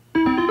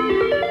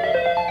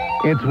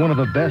 It's one of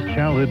the best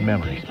childhood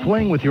memories,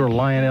 playing with your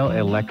Lionel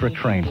electric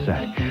train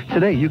set.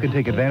 Today, you can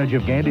take advantage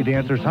of Gandy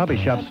Dancer's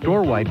Hobby Shop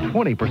store-wide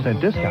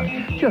 20%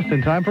 discount, just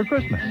in time for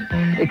Christmas.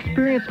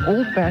 Experience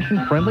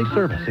old-fashioned friendly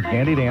service at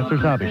Gandy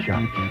Dancer's Hobby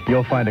Shop.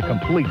 You'll find a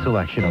complete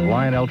selection of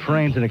Lionel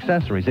trains and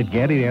accessories at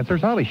Gandy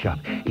Dancer's Hobby Shop,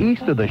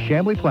 east of the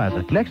Chambly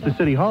Plaza, next to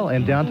City Hall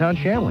in downtown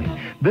Chambly.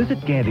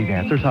 Visit Gandy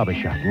Dancer's Hobby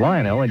Shop,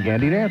 Lionel and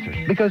Gandy Dancers,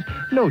 because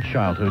no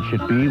childhood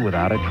should be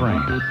without a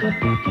train.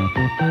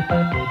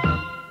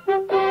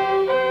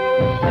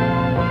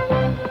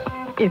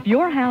 If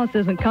your house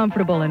isn't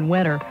comfortable in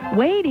winter,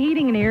 Wade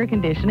Heating and Air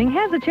Conditioning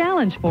has a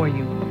challenge for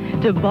you.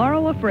 To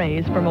borrow a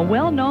phrase from a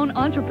well-known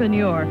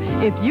entrepreneur,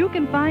 if you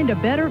can find a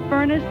better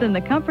furnace than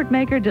the Comfort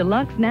Maker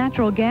Deluxe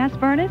Natural Gas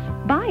Furnace,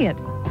 buy it.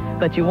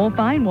 But you won't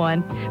find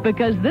one,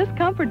 because this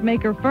Comfort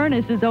Maker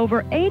furnace is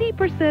over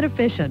 80%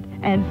 efficient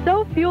and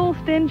so fuel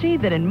stingy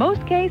that in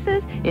most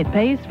cases, it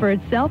pays for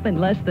itself in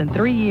less than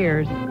 3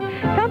 years.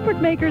 Comfort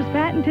Maker's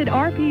patented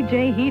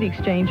RPJ heat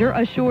exchanger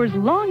assures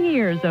long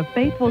years of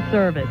faithful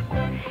service.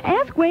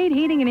 Ask Wade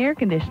Heating and Air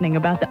Conditioning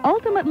about the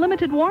ultimate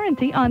limited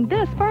warranty on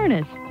this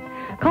furnace.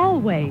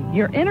 Call Wade,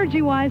 your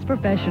energy-wise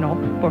professional,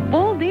 for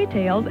full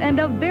details and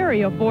a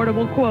very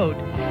affordable quote.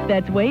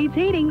 That's Wade's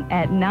Heating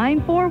at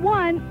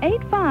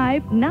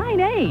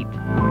 941-8598.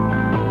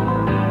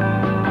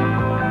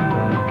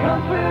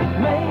 Comfort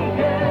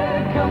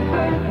Maker,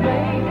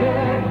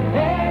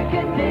 air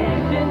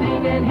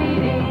conditioning and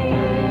heating.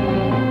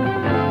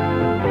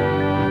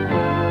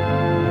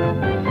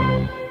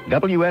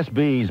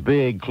 WSB's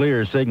Big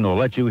Clear Signal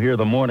lets you hear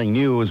the morning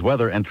news,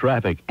 weather, and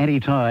traffic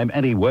anytime,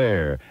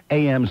 anywhere.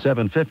 AM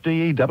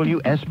 750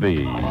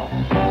 WSB.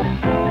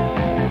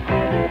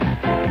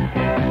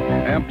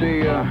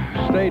 Empty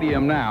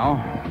stadium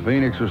now.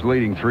 Phoenix was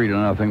leading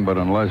 3-0, but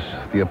unless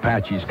the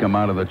Apaches come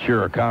out of the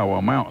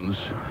Chiricahua Mountains,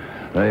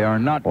 they are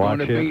not going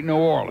to beat New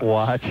Orleans.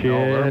 Watch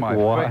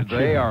it.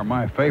 They are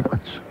my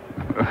favorites.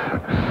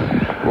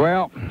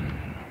 Well,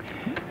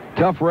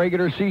 tough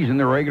regular season.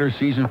 The regular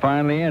season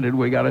finally ended.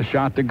 We got a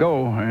shot to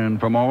go, and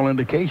from all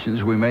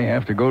indications, we may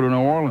have to go to New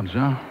Orleans,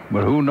 huh?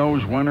 But who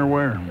knows when or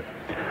where.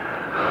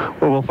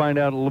 Well, we'll find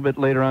out a little bit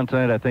later on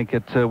tonight. I think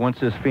it's once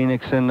this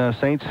Phoenix and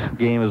Saints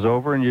game is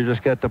over, and you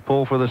just got to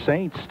pull for the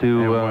Saints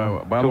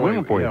to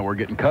win for you. Yeah, we're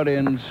getting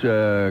cut-ins.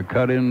 We're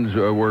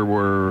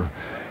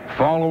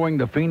following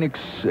the Phoenix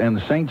and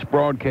the Saints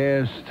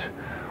broadcast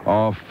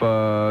off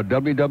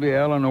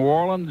WWL in New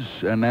Orleans,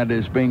 and that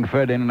is being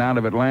fed in and out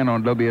of Atlanta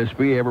on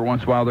WSB. Every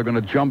once in a while, they're going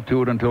to jump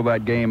to it until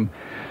that game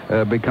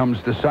becomes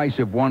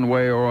decisive one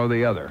way or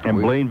the other.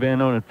 And Blaine Van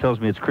Nonen tells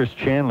me it's Chris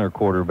Chandler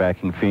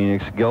quarterbacking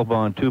Phoenix.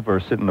 Gelbaugh and Tupa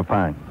are sitting the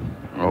pine.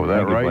 Oh,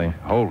 that right? Blaine.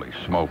 Holy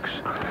smokes.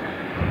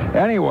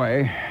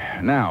 Anyway,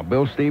 now,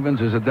 Bill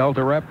Stevens is a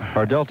Delta rep.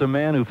 Our Delta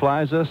man who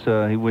flies us,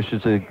 he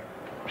wishes to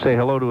say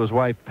hello to his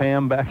wife,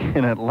 Pam, back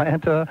in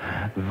Atlanta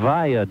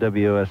via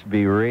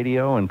WSB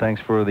Radio, and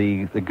thanks for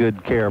the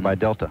good care by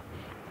Delta.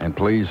 And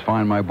please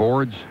find my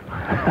boards.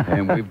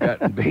 And we've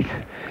gotten beat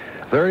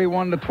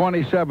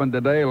 31-27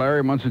 today.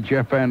 Larry Munson,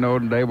 Jeff Van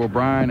Noten, Dave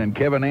O'Brien, and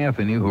Kevin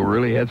Anthony, who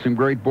really had some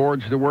great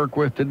boards to work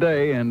with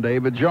today, and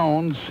David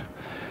Jones.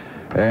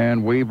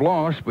 And we've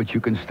lost, but you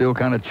can still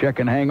kind of check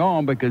and hang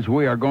on, because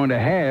we are going to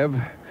have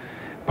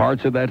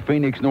parts of that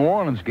Phoenix-New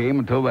Orleans game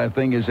until that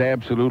thing is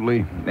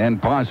absolutely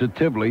and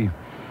positively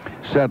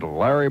settled.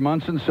 Larry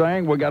Munson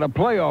saying we got a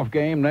playoff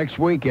game next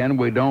weekend.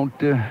 We don't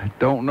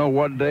know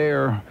what day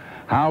or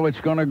how it's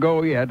going to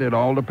go yet. It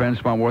all depends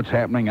upon what's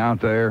happening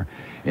out there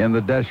in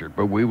the desert.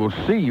 But we will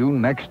see you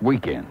next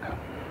weekend.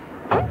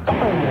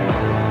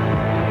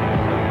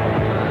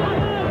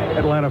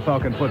 Atlanta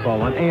Falcon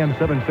football on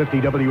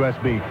AM-750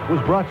 WSB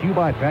was brought to you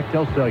by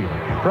Pactel Cellular,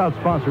 proud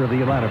sponsor of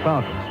the Atlanta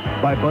Falcons.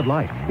 By Bud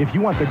Light. If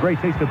you want the great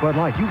taste of Bud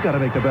Light, you've got to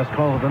make the best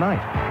call of the night.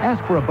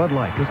 Ask for a Bud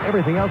Light, because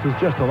everything else is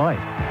just a light.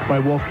 By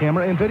Wolf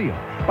Camera and Video.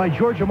 By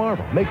Georgia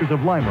Marble, makers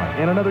of Limelight,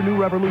 and another new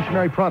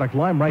revolutionary product,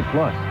 Limelight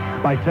Plus.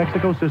 By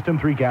Texaco System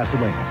 3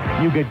 gasoline.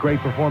 You get great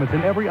performance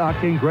in every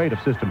octane grade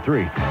of System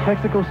 3.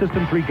 Texaco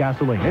System 3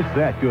 gasoline, it's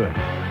that good.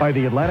 By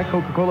the Atlanta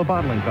Coca-Cola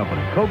Bottling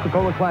Company.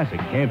 Coca-Cola Classic,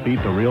 can't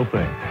beat the real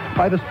thing.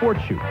 By the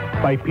Sports Shoot.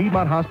 By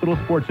Piedmont Hospital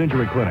Sports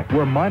Injury Clinic,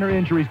 where minor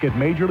injuries get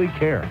major league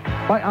care.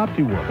 By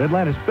OptiWorld,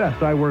 Atlanta's best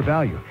eyewear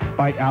value.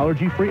 By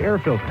allergy-free air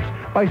filters.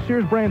 By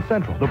Sears Brand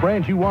Central, the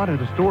brand you want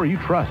at a store you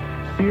trust.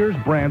 Sears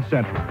Brand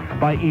Central.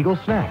 By Eagle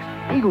Snacks.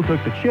 Eagle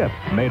took the chip,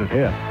 made it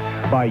hip.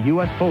 By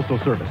U.S. Postal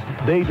Service.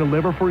 They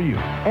deliver for you.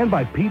 And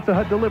by Pizza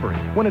Hut Delivery.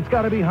 When it's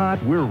got to be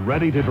hot, we're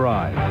ready to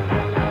drive.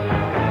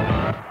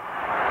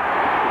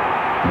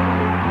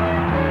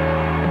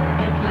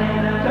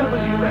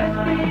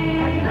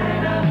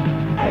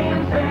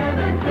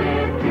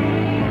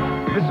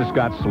 This is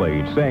Scott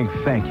Slade saying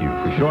thank you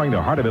for showing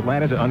the heart of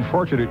Atlanta to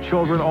unfortunate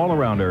children all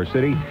around our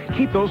city.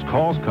 Keep those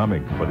calls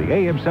coming for the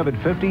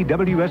AM-750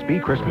 WSB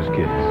Christmas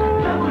Kids.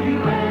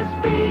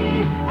 WSB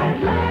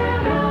Atlanta.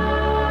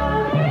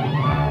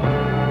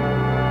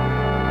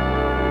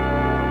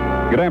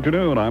 Good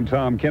afternoon. I'm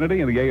Tom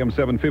Kennedy in the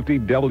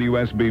AM-750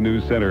 WSB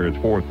News Center. It's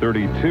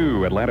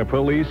 4:32. Atlanta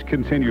police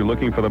continue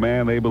looking for the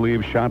man they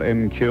believe shot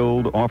and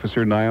killed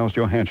Officer Niles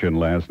Johansson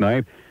last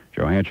night.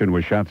 Johansson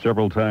was shot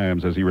several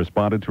times as he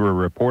responded to a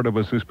report of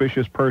a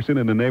suspicious person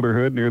in the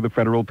neighborhood near the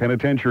federal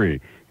penitentiary.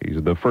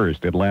 He's the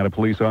first Atlanta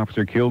police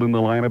officer killed in the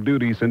line of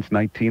duty since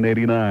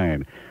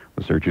 1989.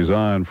 The search is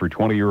on for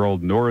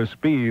 20-year-old Nora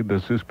Speed, the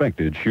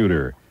suspected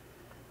shooter.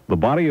 The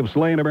body of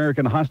slain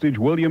American hostage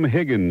William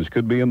Higgins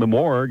could be in the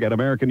morgue at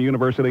American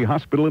University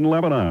Hospital in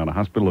Lebanon.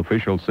 Hospital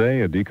officials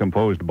say a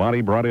decomposed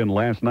body brought in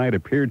last night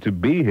appeared to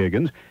be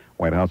Higgins.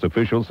 White House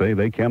officials say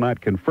they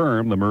cannot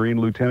confirm the Marine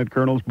Lieutenant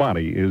Colonel's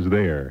body is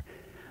there.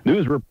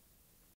 News report.